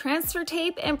of my transfer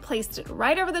tape and placed it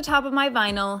right over the top of my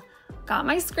vinyl, got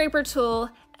my scraper tool,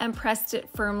 and pressed it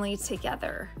firmly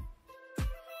together.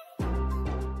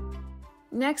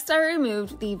 Next, I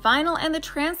removed the vinyl and the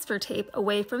transfer tape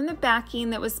away from the backing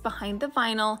that was behind the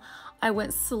vinyl. I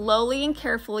went slowly and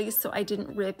carefully so I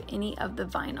didn't rip any of the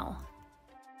vinyl.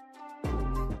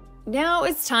 Now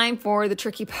it's time for the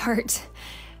tricky part,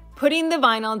 putting the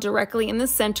vinyl directly in the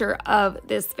center of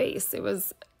this vase. It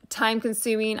was time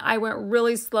consuming. I went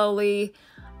really slowly.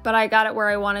 but I got it where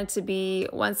I wanted to be.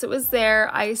 Once it was there,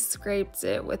 I scraped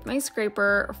it with my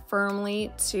scraper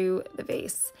firmly to the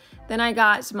vase. Then I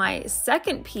got my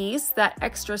second piece, that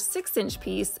extra 6-inch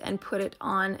piece, and put it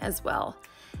on as well.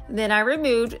 Then I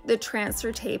removed the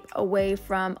transfer tape away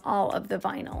from all of the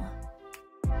vinyl.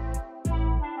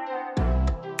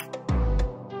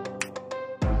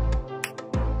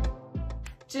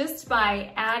 Just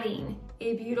by adding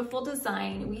a beautiful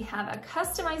design, we have a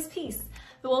customized piece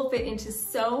that will fit into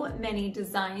so many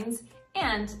designs,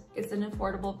 and it's an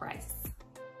affordable price.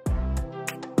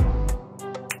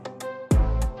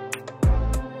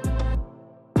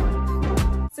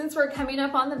 Since we're coming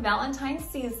up on the Valentine's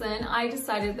season, I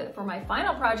decided that for my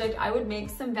final project, I would make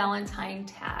some Valentine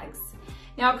tags.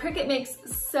 Now, Cricut makes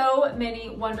so many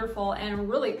wonderful and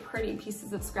really pretty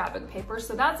pieces of scrapbook paper,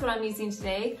 so that's what I'm using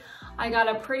today. I got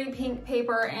a pretty pink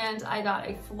paper and I got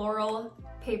a floral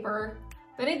paper,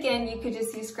 but again, you could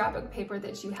just use scrapbook paper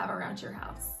that you have around your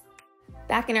house.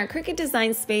 Back in our Cricut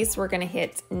design space, we're gonna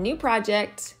hit New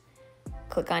Project,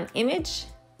 click on Image,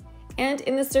 and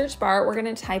in the search bar, we're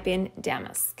gonna type in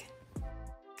damask.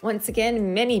 Once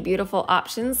again, many beautiful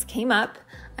options came up,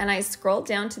 and I scrolled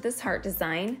down to this heart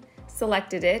design,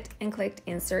 selected it, and clicked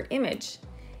Insert Image.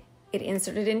 It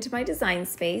inserted into my design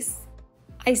space.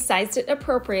 I sized it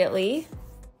appropriately.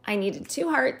 I needed 2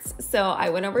 hearts, so I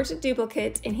went over to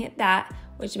Duplicate and hit that,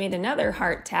 which made another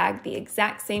heart tag the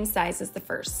exact same size as the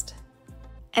first.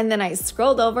 And then I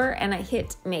scrolled over and I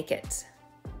hit Make It.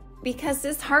 Because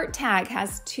this heart tag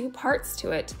has 2 parts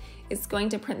to it, it's going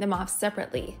to print them off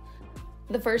separately.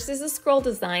 The first is a scroll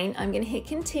design. I'm gonna hit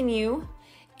Continue,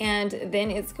 and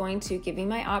then it's going to give me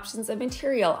my options of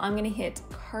material. I'm gonna hit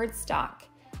cardstock,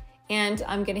 and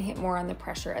I'm gonna hit more on the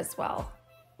pressure as well.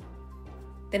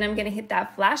 Then I'm gonna hit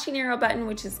that flashing arrow button,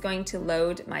 which is going to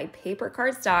load my paper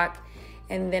cardstock,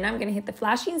 and then I'm gonna hit the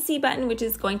flashing C button, which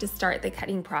is going to start the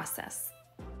cutting process.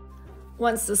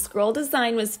 Once the scroll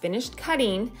design was finished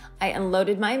cutting, I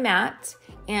unloaded my mat,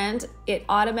 and it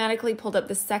automatically pulled up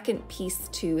the second piece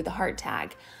to the heart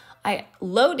tag. I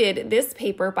loaded this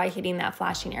paper by hitting that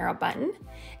flashing arrow button,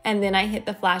 and then I hit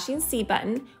the flashing C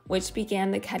button, which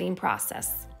began the cutting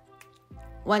process.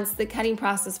 Once the cutting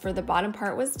process for the bottom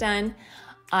part was done,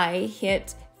 I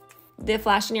hit the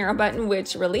flashing arrow button,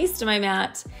 which released my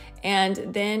mat, and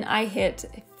then I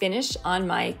hit Finish on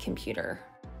my computer.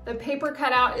 The paper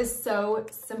cutout is so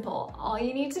simple. All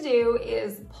you need to do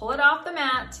is pull it off the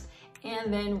mat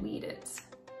and then weed it.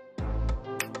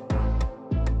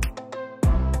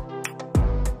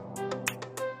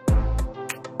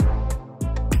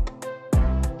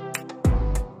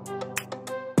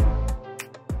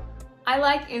 I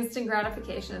like instant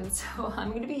gratification, so I'm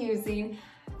going to be using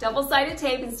double-sided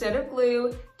tape instead of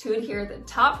glue to adhere the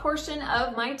top portion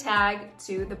of my tag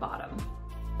to the bottom.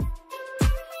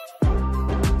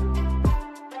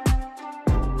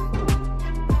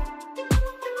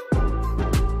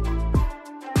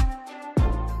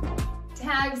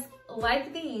 Tags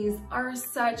like these are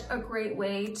such a great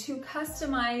way to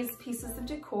customize pieces of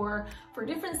decor for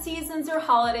different seasons or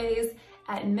holidays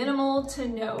at minimal to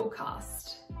no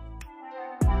cost.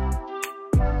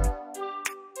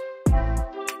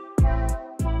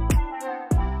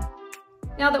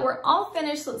 Now that we're all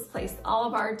finished, let's place all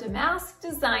of our damask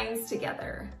designs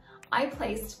together. I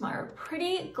placed my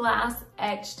pretty glass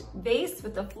etched vase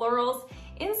with the florals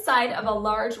inside of a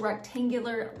large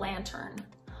rectangular lantern.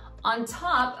 On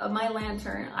top of my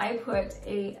lantern, I put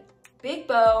a big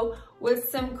bow with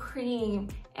some cream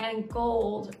and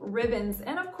gold ribbons,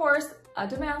 and of course, a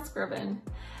damask ribbon.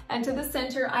 And to the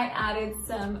center, I added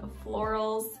some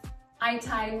florals. I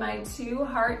tied my 2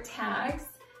 heart tags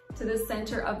to the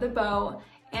center of the bow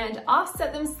and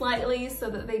offset them slightly so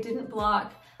that they didn't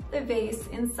block the vase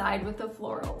inside with the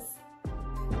florals.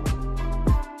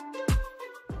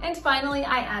 And finally,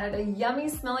 I added a yummy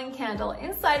smelling candle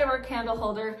inside of our candle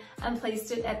holder and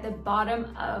placed it at the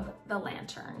bottom of the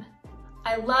lantern.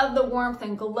 I love the warmth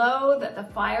and glow that the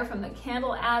fire from the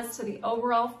candle adds to the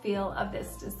overall feel of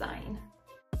this design.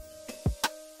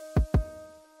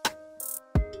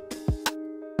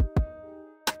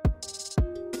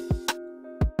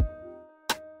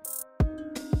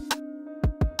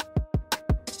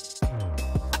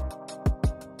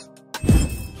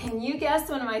 Can you guess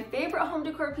one of my favorite home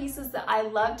decor pieces that I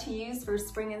love to use for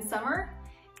spring and summer?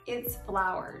 It's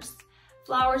flowers.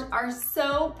 Flowers are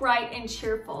so bright and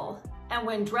cheerful, and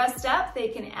when dressed up, they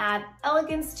can add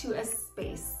elegance to a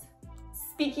space.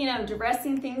 Speaking of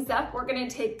dressing things up, we're gonna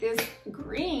take this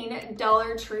green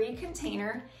Dollar Tree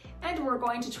container and we're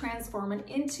going to transform it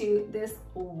into this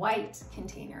white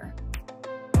container.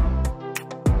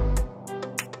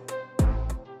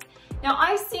 Now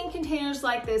I've seen containers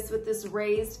like this with this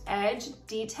raised edge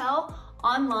detail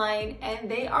online, and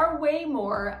they are way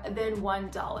more than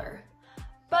 $1.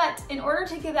 But in order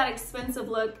to get that expensive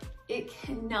look, it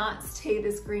cannot stay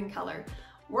this green color.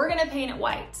 We're gonna paint it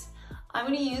white. I'm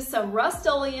gonna use some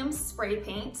Rust-Oleum spray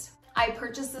paint. I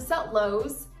purchased this at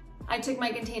Lowe's. I took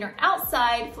my container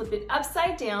outside, flipped it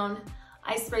upside down.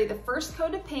 I sprayed the first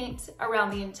coat of paint around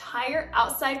the entire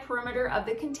outside perimeter of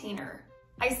the container.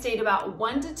 I stayed about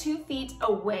 1 to 2 feet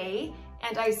away,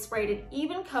 and I sprayed an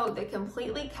even coat that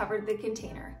completely covered the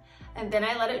container. And then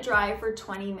I let it dry for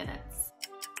 20 minutes.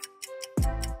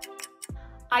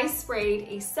 I sprayed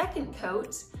a second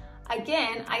coat.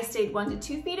 Again, I stayed 1 to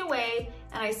 2 feet away,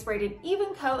 and I sprayed an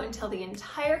even coat until the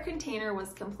entire container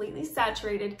was completely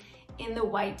saturated in the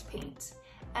white paint.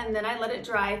 And then I let it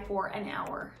dry for an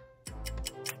hour.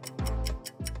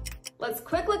 Let's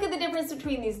quick look at the difference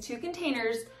between these two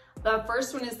containers. The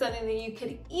first one is something that you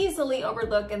could easily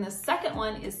overlook, and the second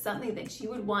one is something that you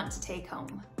would want to take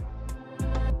home.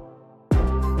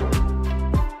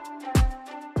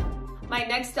 My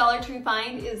next Dollar Tree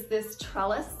find is this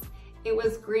trellis. It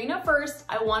was green at first.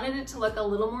 I wanted it to look a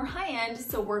little more high-end,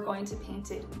 so we're going to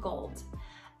paint it gold.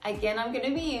 Again, I'm going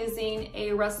to be using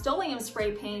a Rust-Oleum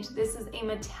spray paint. This is a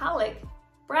metallic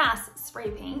brass spray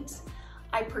paint.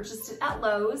 I purchased it at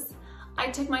Lowe's. I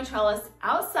took my trellis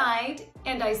outside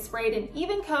and I sprayed an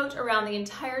even coat around the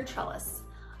entire trellis.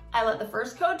 I let the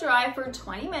first coat dry for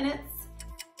 20 minutes.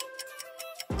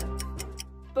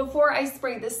 Before I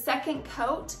sprayed the second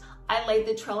coat, I laid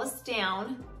the trellis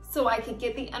down so I could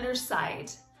get the underside.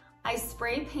 I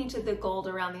spray painted the gold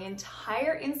around the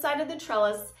entire inside of the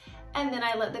trellis, and then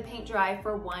I let the paint dry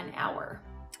for 1 hour.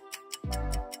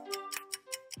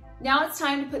 Now it's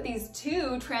time to put these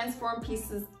two transform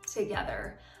pieces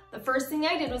together. The first thing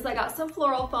I did was I got some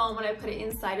floral foam and I put it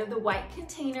inside of the white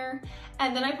container,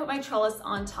 and then I put my trellis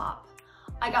on top.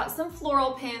 I got some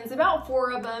floral pins, about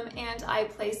 4 of them, and I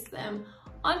placed them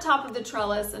on top of the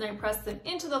trellis, and I pressed them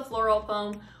into the floral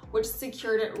foam, which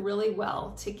secured it really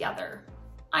well together.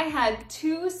 I had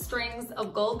 2 strings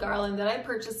of gold garland that I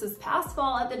purchased this past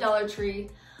fall at the Dollar Tree.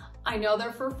 I know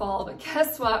they're for fall, but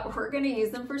guess what? We're gonna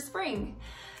use them for spring.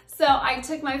 So I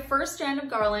took my first strand of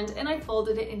garland and I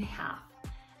folded it in half.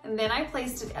 And then I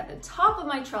placed it at the top of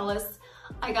my trellis.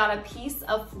 I got a piece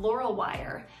of floral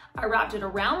wire. I wrapped it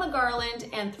around the garland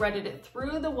and threaded it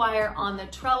through the wire on the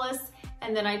trellis,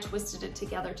 and then I twisted it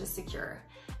together to secure.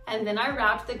 And then I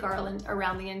wrapped the garland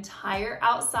around the entire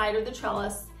outside of the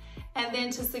trellis, and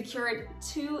then to secure it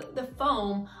to the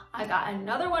foam, I got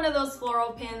another one of those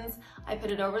floral pins. I put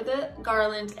it over the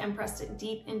garland and pressed it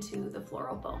deep into the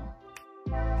floral foam.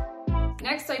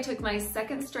 Next, I took my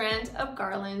second strand of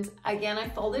garland. Again, I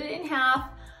folded it in half.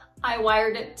 I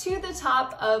wired it to the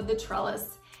top of the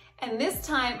trellis, and this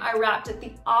time I wrapped it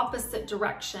the opposite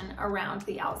direction around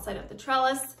the outside of the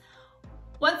trellis.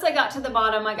 Once I got to the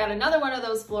bottom, I got another one of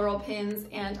those floral pins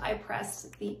and I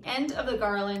pressed the end of the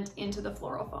garland into the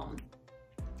floral foam.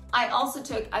 I also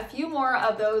took a few more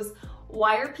of those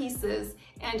wire pieces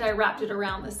and I wrapped it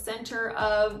around the center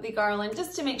of the garland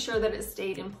just to make sure that it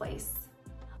stayed in place.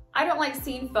 I don't like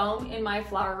seeing foam in my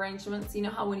flower arrangements. You know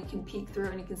how when you can peek through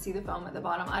and you can see the foam at the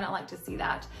bottom? I don't like to see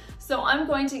that. So I'm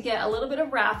going to get a little bit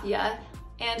of raffia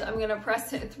and I'm gonna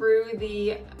press it through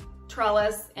the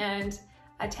trellis and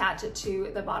attach it to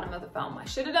the bottom of the foam. I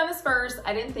should have done this first.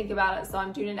 I didn't think about it, so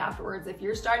I'm doing it afterwards. If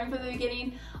you're starting from the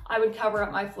beginning, I would cover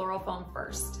up my floral foam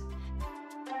first.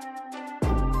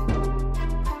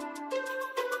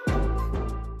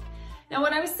 Now,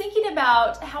 when I was thinking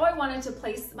about how I wanted to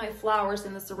place my flowers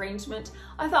in this arrangement,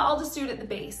 I thought I'll just do it at the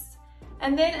base.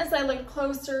 And then as I looked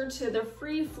closer to the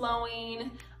free-flowing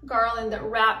garland that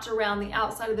wrapped around the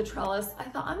outside of the trellis, I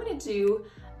thought I'm gonna do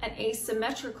an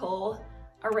asymmetrical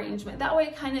arrangement. That way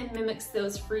it kind of mimics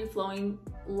those free-flowing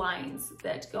lines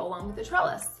that go along with the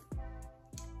trellis.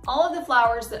 All of the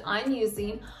flowers that I'm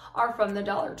using are from the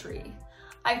Dollar Tree.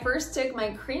 I first took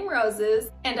my cream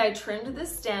roses and I trimmed the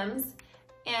stems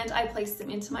and I placed them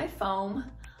into my foam.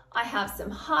 I have some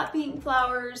hot pink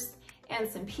flowers and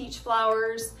some peach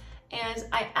flowers, and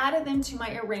I added them to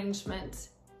my arrangement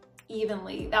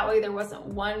evenly. That way there wasn't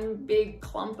one big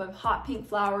clump of hot pink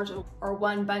flowers or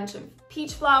one bunch of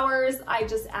peach flowers. I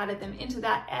just added them into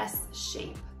that S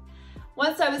shape.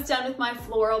 Once I was done with my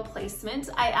floral placement,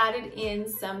 I added in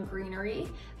some greenery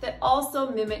that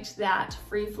also mimicked that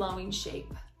free-flowing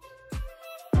shape.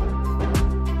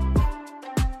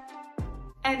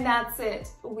 And that's it,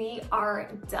 we are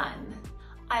done.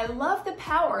 I love the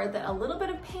power that a little bit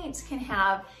of paint can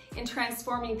have in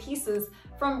transforming pieces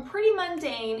from pretty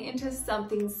mundane into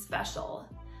something special.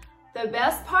 The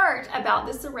best part about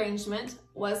this arrangement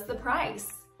was the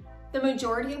price. The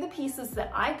majority of the pieces that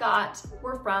I got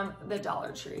were from the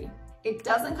Dollar Tree. It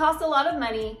doesn't cost a lot of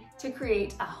money to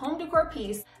create a home decor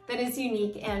piece that is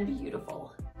unique and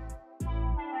beautiful.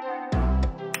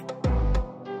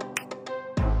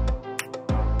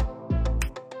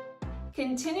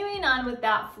 Continuing on with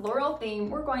that floral theme,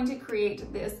 we're going to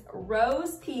create this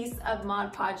rose piece of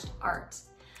Mod Podge art.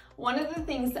 One of the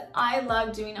things that I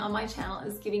love doing on my channel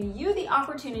is giving you the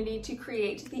opportunity to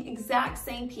create the exact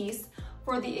same piece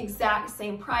for the exact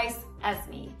same price as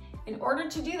me. In order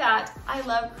to do that, I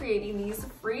love creating these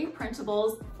free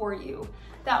printables for you.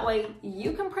 That way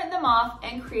you can print them off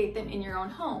and create them in your own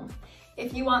home.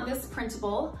 If you want this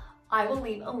printable, I will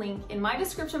leave a link in my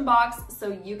description box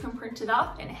so you can print it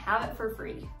off and have it for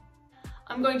free.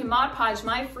 I'm going to Mod Podge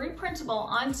my free printable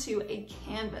onto a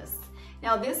canvas.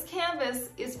 Now this canvas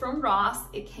is from Ross.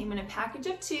 It came in a package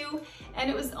of 2 and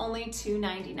it was only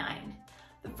 $2.99.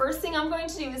 The first thing I'm going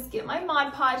to do is get my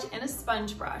Mod Podge and a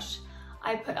sponge brush.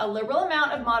 I put a liberal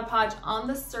amount of Mod Podge on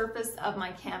the surface of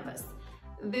my canvas.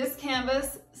 This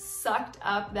canvas sucked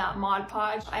up that Mod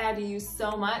Podge. I had to use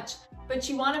so much, but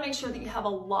you want to make sure that you have a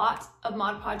lot of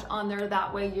Mod Podge on there.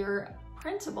 That way your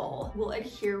printable will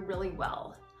adhere really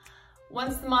well.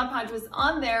 Once the Mod Podge was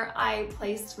on there, I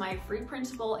placed my free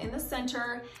printable in the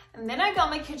center, and then I got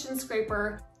my kitchen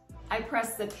scraper. I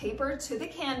pressed the paper to the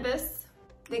canvas.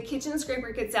 The kitchen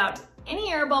scraper gets out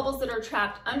any air bubbles that are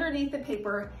trapped underneath the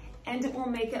paper, and it will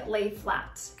make it lay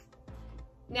flat.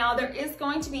 Now there is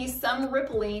going to be some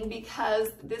rippling because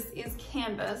this is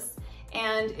canvas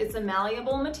and it's a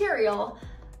malleable material.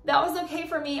 That was okay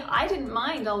for me. I didn't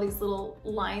mind all these little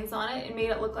lines on it. It made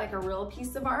it look like a real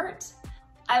piece of art.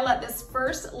 I let this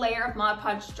first layer of Mod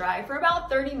Podge dry for about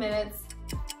 30 minutes.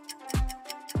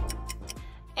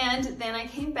 And then I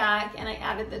came back and I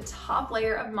added the top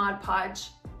layer of Mod Podge.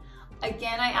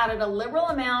 Again, I added a liberal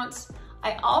amount.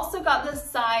 I also got the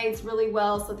sides really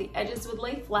well so the edges would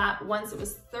lay flat once it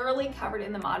was thoroughly covered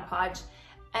in the Mod Podge.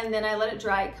 And then I let it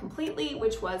dry completely,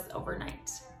 which was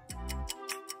overnight.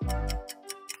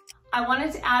 I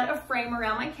wanted to add a frame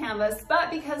around my canvas,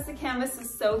 but because the canvas is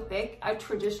so thick, a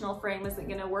traditional frame isn't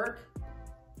gonna work.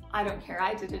 I don't care,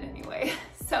 I did it anyway.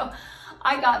 So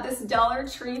I got this Dollar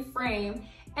Tree frame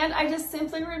and I just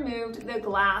simply removed the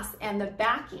glass and the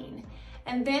backing.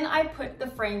 And then I put the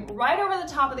frame right over the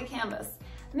top of the canvas.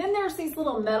 And then there's these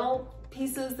little metal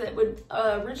pieces that would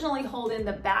originally hold in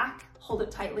the back, hold it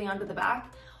tightly onto the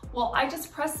back. Well, I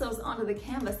just press those onto the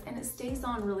canvas and it stays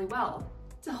on really well.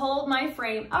 To hold my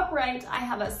frame upright, I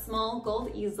have a small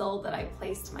gold easel that I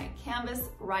placed my canvas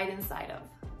right inside of.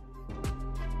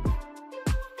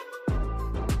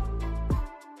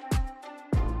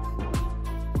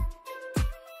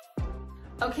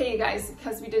 Okay, you guys,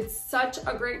 because we did such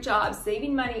a great job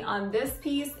saving money on this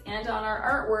piece and on our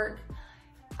artwork,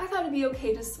 I thought it'd be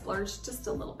okay to splurge just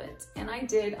a little bit, and I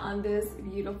did on this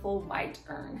beautiful white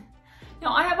urn.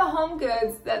 Now I have a Home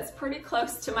Goods that's pretty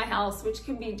close to my house, which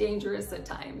can be dangerous at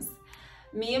times.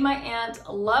 Me and my aunt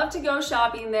love to go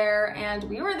shopping there, and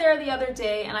we were there the other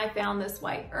day and I found this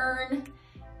white urn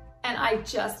and I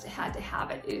just had to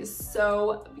have it. It is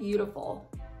so beautiful.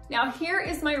 Now here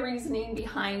is my reasoning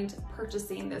behind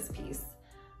purchasing this piece.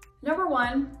 Number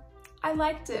one, I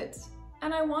liked it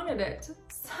and I wanted it.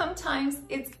 Sometimes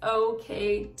it's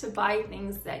okay to buy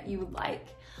things that you like.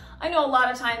 I know a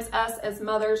lot of times us as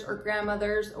mothers or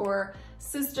grandmothers or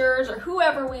sisters or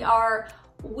whoever we are,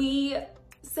 we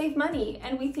save money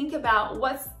and we think about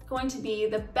what's going to be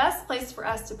the best place for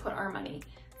us to put our money.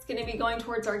 It's going to be going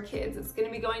towards our kids. It's going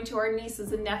to be going to our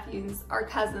nieces and nephews, our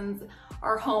cousins,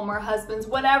 our home, our husbands,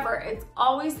 whatever. It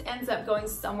always ends up going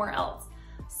somewhere else.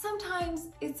 Sometimes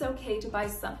it's okay to buy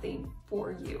something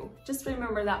for you. Just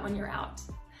remember that when you're out.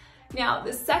 Now,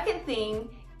 the second thing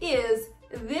is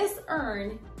this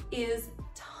urn is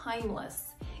timeless.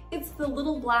 It's the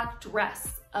little black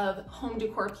dress of home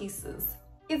decor pieces.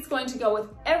 It's going to go with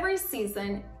every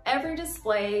season, every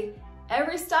display,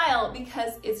 every style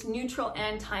because it's neutral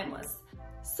and timeless.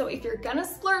 So if you're gonna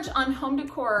splurge on home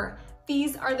decor,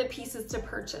 these are the pieces to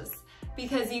purchase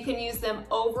because you can use them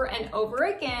over and over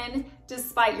again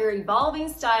despite your evolving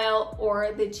style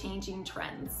or the changing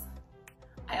trends.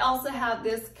 I also have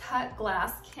this cut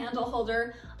glass candle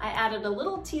holder. I added a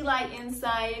little tea light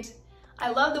inside. I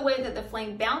love the way that the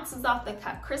flame bounces off the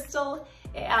cut crystal.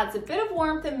 It adds a bit of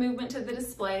warmth and movement to the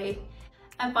display.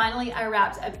 And finally, I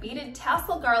wrapped a beaded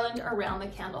tassel garland around the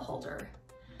candle holder.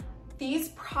 These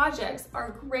projects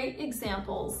are great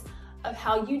examples of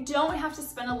how you don't have to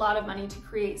spend a lot of money to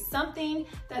create something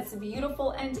that's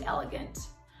beautiful and elegant.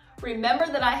 Remember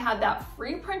that I have that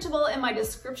free printable in my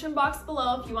description box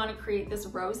below if you want to create this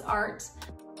rose art.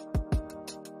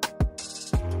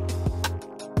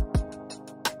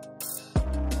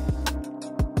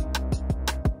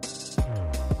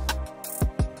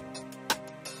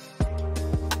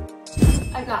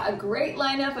 I've got a great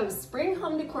lineup of spring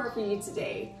home decor for you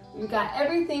today. We've got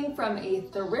everything from a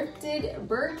thrifted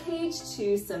bird cage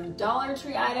to some Dollar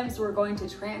Tree items we're going to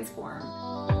transform.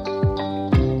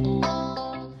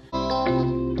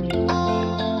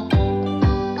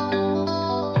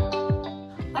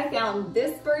 I found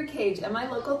this bird cage at my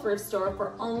local thrift store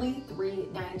for only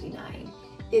 $3.99.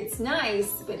 It's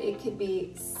nice, but it could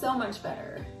be so much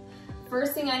better.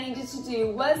 First thing I needed to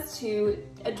do was to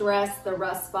address the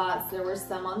rust spots. There were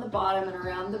some on the bottom and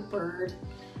around the bird.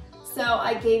 So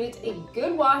I gave it a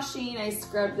good washing, I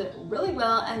scrubbed it really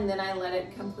well, and then I let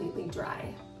it completely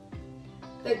dry.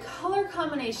 The color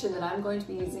combination that I'm going to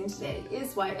be using today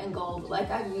is white and gold,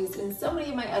 like I've used in so many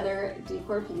of my other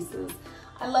decor pieces.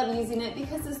 I love using it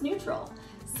because it's neutral.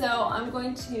 So I'm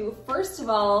going to, first of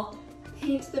all,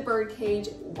 paint the bird cage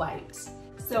white.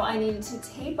 So I needed to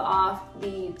tape off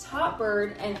the top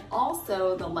bird and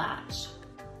also the latch.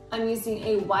 I'm using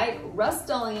a white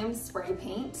Rust-Oleum spray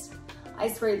paint. I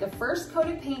sprayed the first coat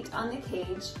of paint on the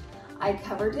cage. I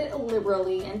covered it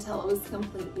liberally until it was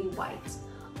completely white.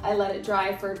 I let it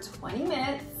dry for 20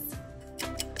 minutes.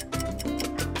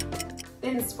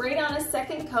 Then sprayed on a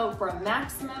second coat for a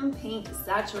maximum paint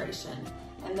saturation.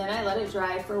 And then I let it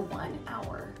dry for 1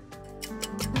 hour.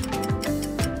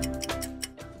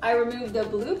 I removed the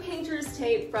blue painter's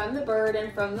tape from the bird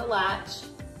and from the latch,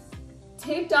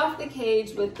 taped off the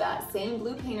cage with that same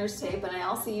blue painter's tape, and I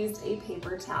also used a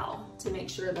paper towel to make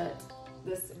sure that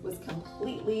this was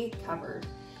completely covered.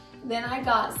 Then I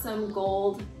got some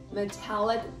gold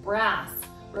metallic brass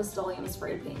Rust-Oleum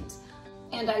spray paint,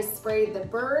 and I sprayed the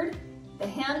bird, the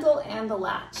handle, and the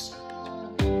latch.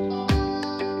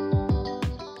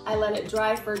 I let it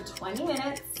dry for 20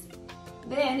 minutes.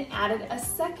 Then added a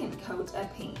second coat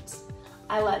of paint.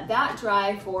 I let that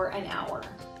dry for an hour.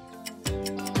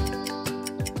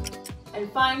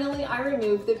 And finally, I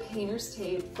removed the painter's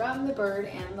tape from the bird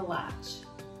and the latch.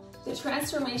 The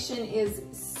transformation is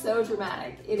so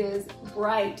dramatic. It is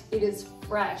bright, it is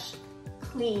fresh,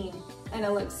 clean, and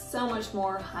it looks so much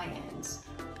more high-end.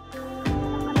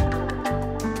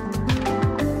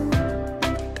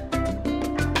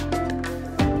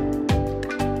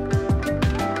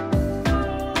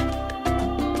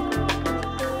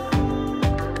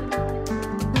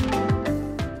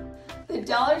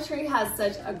 Dollar Tree has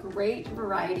such a great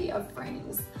variety of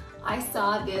frames. I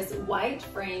saw this white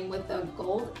frame with a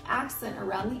gold accent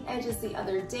around the edges the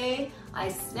other day. I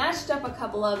snatched up a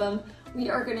couple of them. We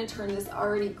are going to turn this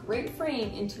already great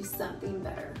frame into something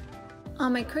better.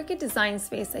 On my Cricut design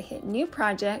space, I hit New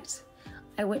Project.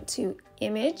 I went to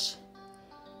Image.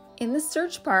 In the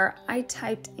search bar, I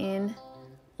typed in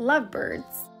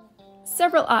Lovebirds.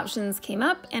 Several options came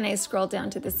up and I scrolled down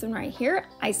to this one right here.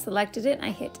 I selected it and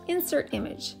I hit Insert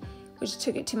Image, which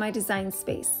took it to my design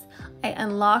space. I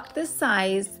unlocked the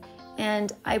size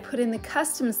and I put in the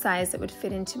custom size that would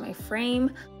fit into my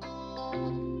frame.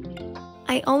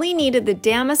 I only needed the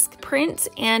damask print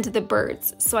and the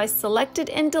birds, so I selected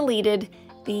and deleted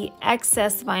the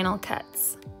excess vinyl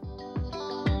cuts.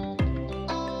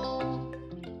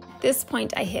 At this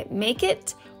point I hit Make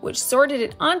It, which sorted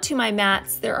it onto my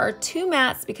mats. There are 2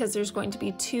 mats because there's going to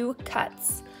be 2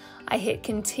 cuts. I hit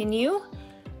Continue.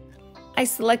 I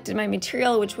selected my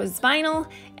material, which was vinyl,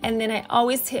 and then I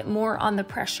always hit more on the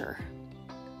pressure.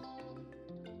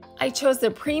 I chose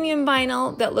the premium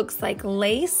vinyl that looks like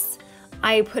lace.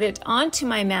 I put it onto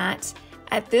my mat.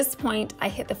 At this point, I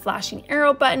hit the flashing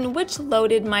arrow button, which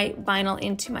loaded my vinyl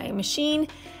into my machine,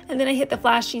 and then I hit the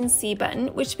flashing C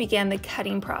button, which began the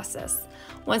cutting process.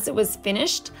 Once it was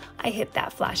finished, I hit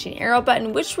that flashing arrow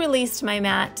button, which released my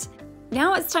mat.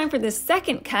 Now it's time for the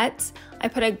second cut. I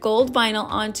put a gold vinyl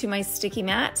onto my sticky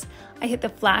mat. I hit the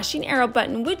flashing arrow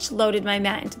button, which loaded my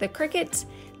mat into the Cricut.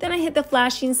 Then I hit the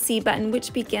flashing C button,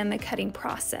 which began the cutting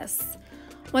process.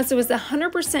 Once it was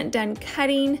 100% done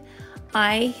cutting,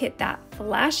 I hit that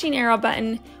flashing arrow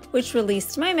button, which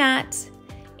released my mat.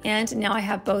 And now I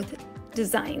have both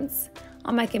designs.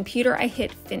 On my computer, I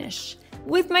hit Finish.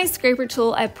 With my scraper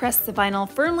tool, I pressed the vinyl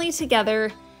firmly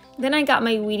together. Then I got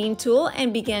my weeding tool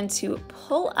and began to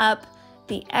pull up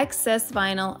the excess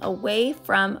vinyl away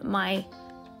from my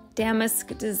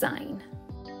damask design.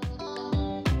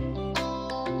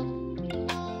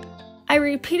 I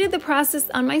repeated the process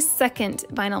on my second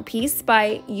vinyl piece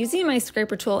by using my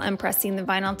scraper tool and pressing the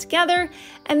vinyl together,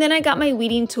 and then I got my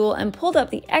weeding tool and pulled up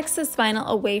the excess vinyl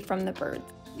away from the bird.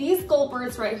 These gold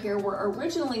birds right here were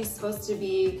originally supposed to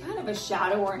be kind of a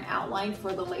shadow or an outline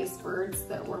for the lace birds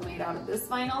that were made out of this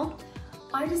vinyl.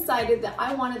 I decided that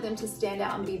I wanted them to stand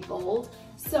out and be bold,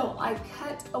 so I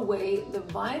cut away the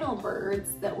vinyl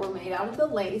birds that were made out of the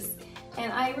lace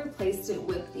and I replaced it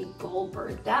with the gold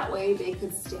bird. That way they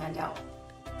could stand out.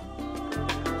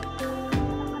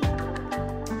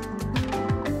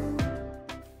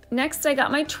 Next, I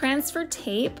got my transfer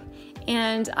tape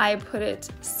and I put it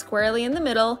squarely in the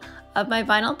middle of my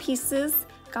vinyl pieces,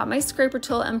 got my scraper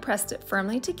tool and pressed it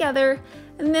firmly together,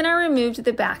 and then I removed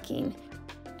the backing.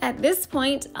 At this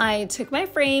point, I took my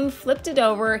frame, flipped it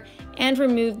over, and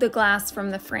removed the glass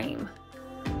from the frame.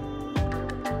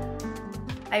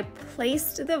 I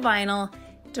placed the vinyl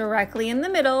directly in the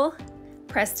middle,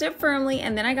 pressed it firmly,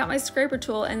 and then I got my scraper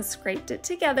tool and scraped it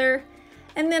together.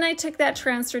 And then I took that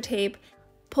transfer tape,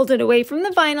 pulled it away from the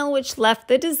vinyl, which left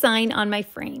the design on my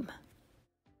frame.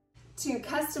 To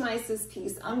customize this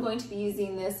piece, I'm going to be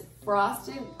using this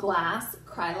frosted glass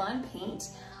Krylon paint.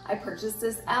 I purchased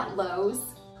this at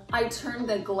Lowe's. I turned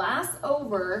the glass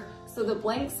over so the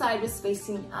blank side was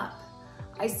facing up.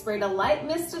 I sprayed a light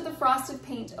mist of the frosted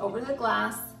paint over the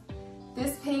glass.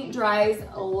 This paint dries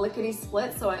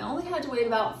lickety-split, so I only had to wait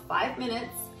about 5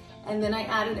 minutes, and then I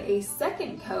added a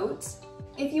second coat.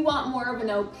 If you want more of an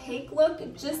opaque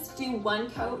look, just do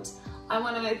 1 coat. I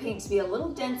wanted my paint to be a little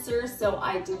denser, so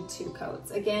I did 2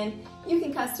 coats. Again, you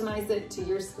can customize it to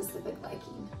your specific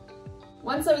liking.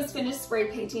 Once I was finished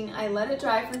spray painting, I let it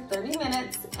dry for 30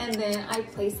 minutes and then I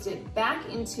placed it back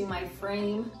into my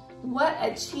frame. What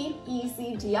a cheap,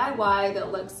 easy DIY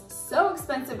that looks so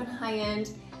expensive and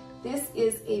high-end. This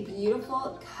is a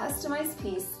beautiful, customized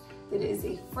piece that is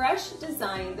a fresh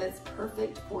design that's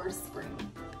perfect for spring.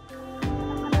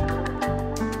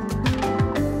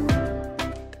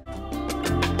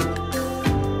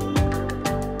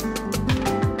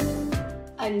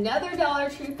 Another Dollar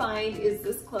Tree find is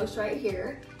this cloche right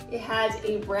here. It had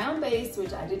a brown base,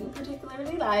 which I didn't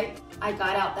particularly like. I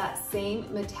got out that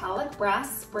same metallic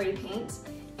brass spray paint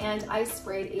and I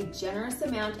sprayed a generous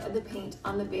amount of the paint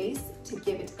on the base to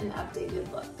give it an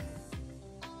updated look.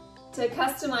 To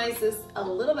customize this a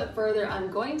little bit further,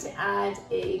 I'm going to add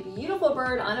a beautiful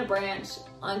bird on a branch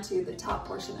onto the top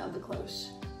portion of the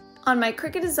cloche. On my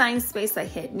Cricut design space, I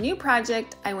hit New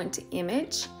Project, I went to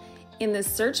Image. In the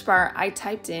search bar, I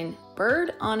typed in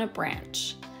bird on a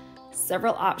branch.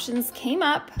 Several options came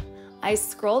up. I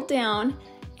scrolled down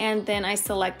and then I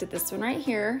selected this one right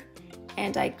here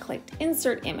and I clicked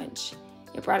Insert Image.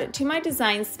 It brought it to my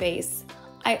design space.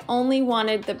 I only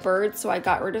wanted the bird, so I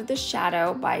got rid of the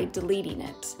shadow by deleting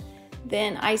it.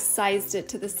 Then I sized it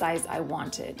to the size I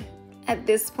wanted. At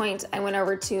this point, I went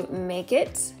over to Make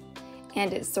It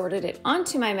and it sorted it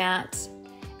onto my mat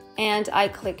and I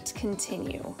clicked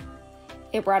Continue.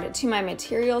 It brought it to my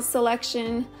materials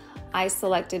selection. I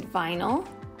selected vinyl,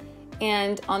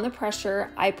 and on the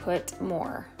pressure, I put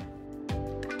more.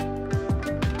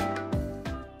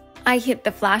 I hit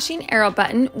the flashing arrow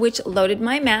button, which loaded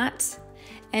my mat,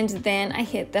 and then I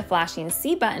hit the flashing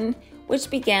C button, which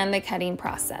began the cutting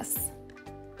process.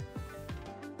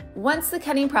 Once the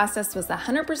cutting process was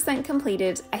 100%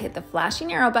 completed, I hit the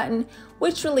flashing arrow button,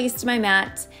 which released my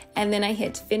mat, and then I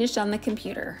hit Finish on the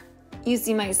computer.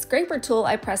 Using my scraper tool,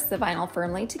 I pressed the vinyl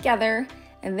firmly together,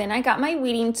 and then I got my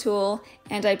weeding tool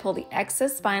and I pulled the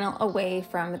excess vinyl away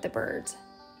from the bird.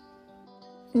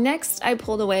 Next, I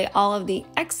pulled away all of the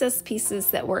excess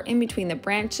pieces that were in between the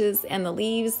branches and the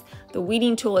leaves. The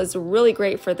weeding tool is really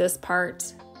great for this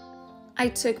part. I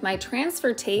took my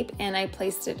transfer tape and I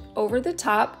placed it over the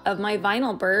top of my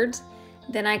vinyl bird.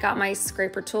 Then I got my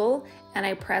scraper tool and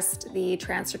I pressed the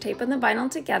transfer tape and the vinyl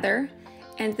together.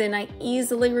 And then I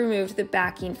easily removed the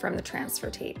backing from the transfer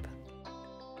tape.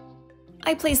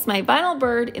 I placed my vinyl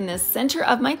bird in the center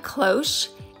of my cloche,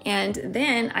 and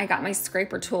then I got my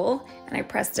scraper tool and I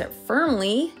pressed it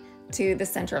firmly to the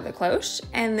center of the cloche,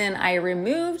 and then I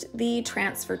removed the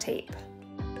transfer tape.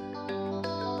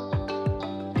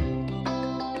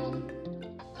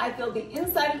 I filled the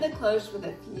inside of the cloche with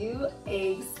a few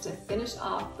eggs to finish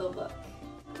off the look.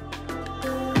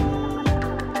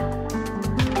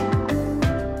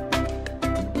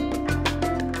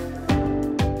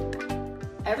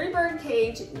 Every bird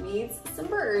cage needs some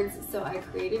birds, so I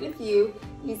created a few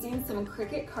using some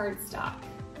Cricut cardstock.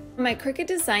 In my Cricut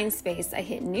design space, I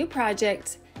hit New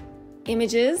Project,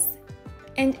 Images,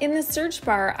 and in the search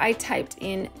bar, I typed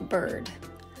in bird.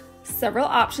 Several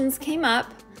options came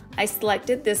up. I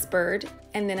selected this bird,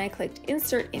 and then I clicked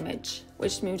Insert Image,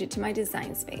 which moved it to my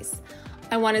design space.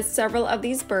 I wanted several of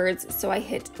these birds, so I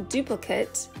hit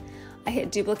Duplicate. I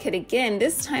hit duplicate again.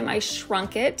 This time I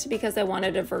shrunk it because I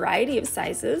wanted a variety of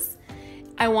sizes.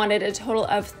 I wanted a total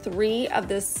of 3 of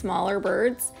the smaller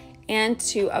birds and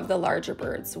 2 of the larger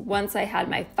birds. Once I had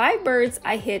my 5 birds,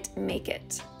 I hit make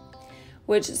it,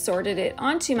 which sorted it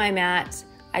onto my mat.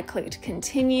 I clicked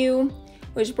continue,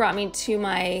 which brought me to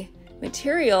my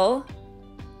material,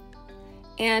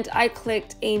 and I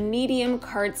clicked a medium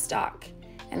cardstock,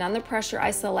 and on the pressure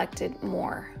I selected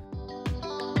more.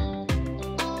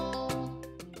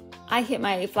 I hit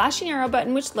my flashing arrow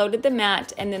button, which loaded the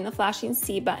mat, and then the flashing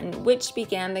C button, which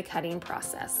began the cutting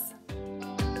process.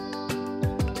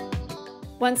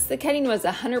 Once the cutting was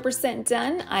 100%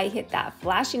 done, I hit that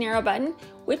flashing arrow button,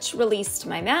 which released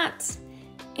my mat,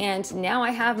 and now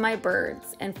I have my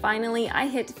birds. And finally, I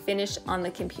hit finish on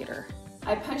the computer.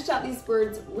 I punched out these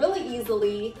birds really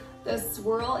easily. The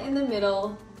swirl in the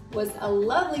middle was a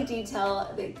lovely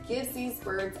detail that gives these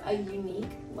birds a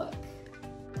unique look.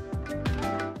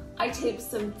 I taped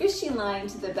some fishing line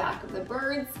to the back of the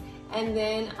birds, and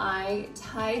then I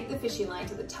tied the fishing line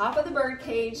to the top of the bird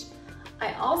cage.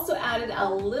 I also added a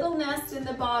little nest in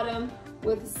the bottom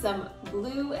with some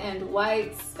blue and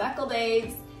white speckled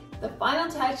eggs. The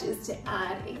final touch is to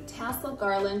add a tassel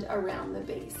garland around the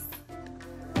base.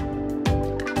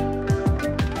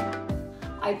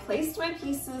 I placed my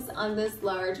pieces on this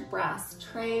large brass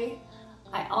tray.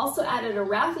 I also added a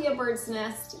raffia bird's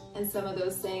nest and some of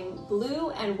those same blue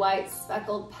and white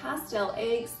speckled pastel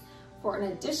eggs for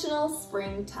an additional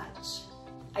spring touch.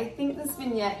 I think this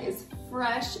vignette is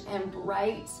fresh and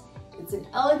bright. It's an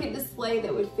elegant display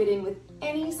that would fit in with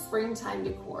any springtime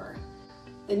decor.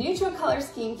 The neutral color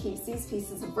scheme keeps these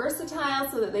pieces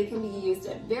versatile so that they can be used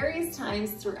at various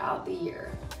times throughout the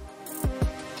year.